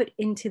you put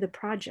into the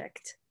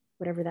project,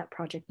 whatever that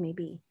project may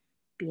be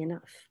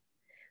enough.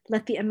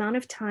 Let the amount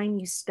of time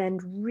you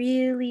spend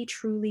really,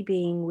 truly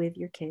being with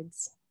your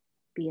kids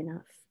be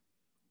enough.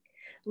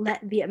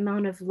 Let the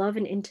amount of love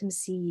and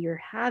intimacy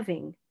you're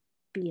having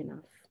be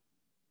enough.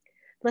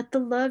 Let the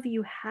love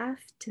you have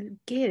to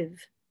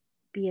give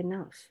be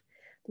enough.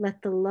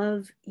 Let the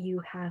love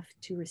you have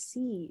to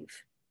receive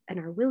and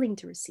are willing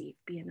to receive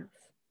be enough.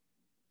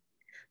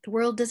 The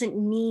world doesn't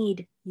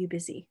need you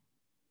busy.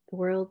 The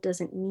world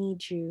doesn't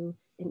need you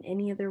in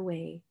any other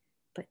way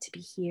but to be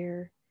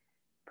here,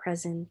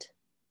 present,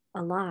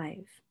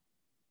 alive,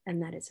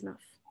 and that is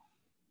enough."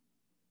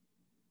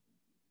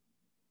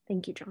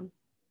 Thank you, John.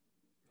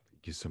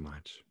 Thank you so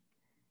much.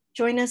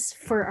 Join us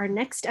for our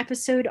next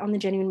episode on the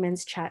Genuine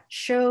Men's Chat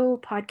show,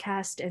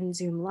 podcast, and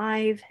Zoom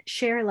Live.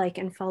 Share, like,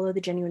 and follow the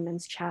Genuine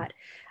Men's Chat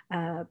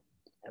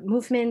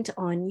movement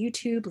on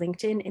YouTube,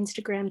 LinkedIn,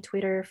 Instagram,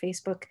 Twitter,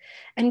 Facebook,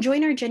 and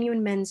join our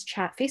Genuine Men's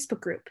Chat Facebook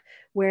group,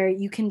 where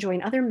you can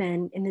join other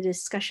men in the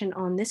discussion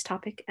on this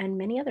topic and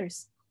many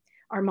others.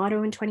 Our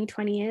motto in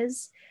 2020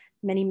 is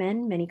many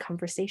men, many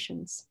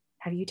conversations.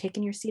 Have you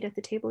taken your seat at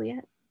the table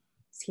yet?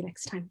 See you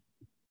next time.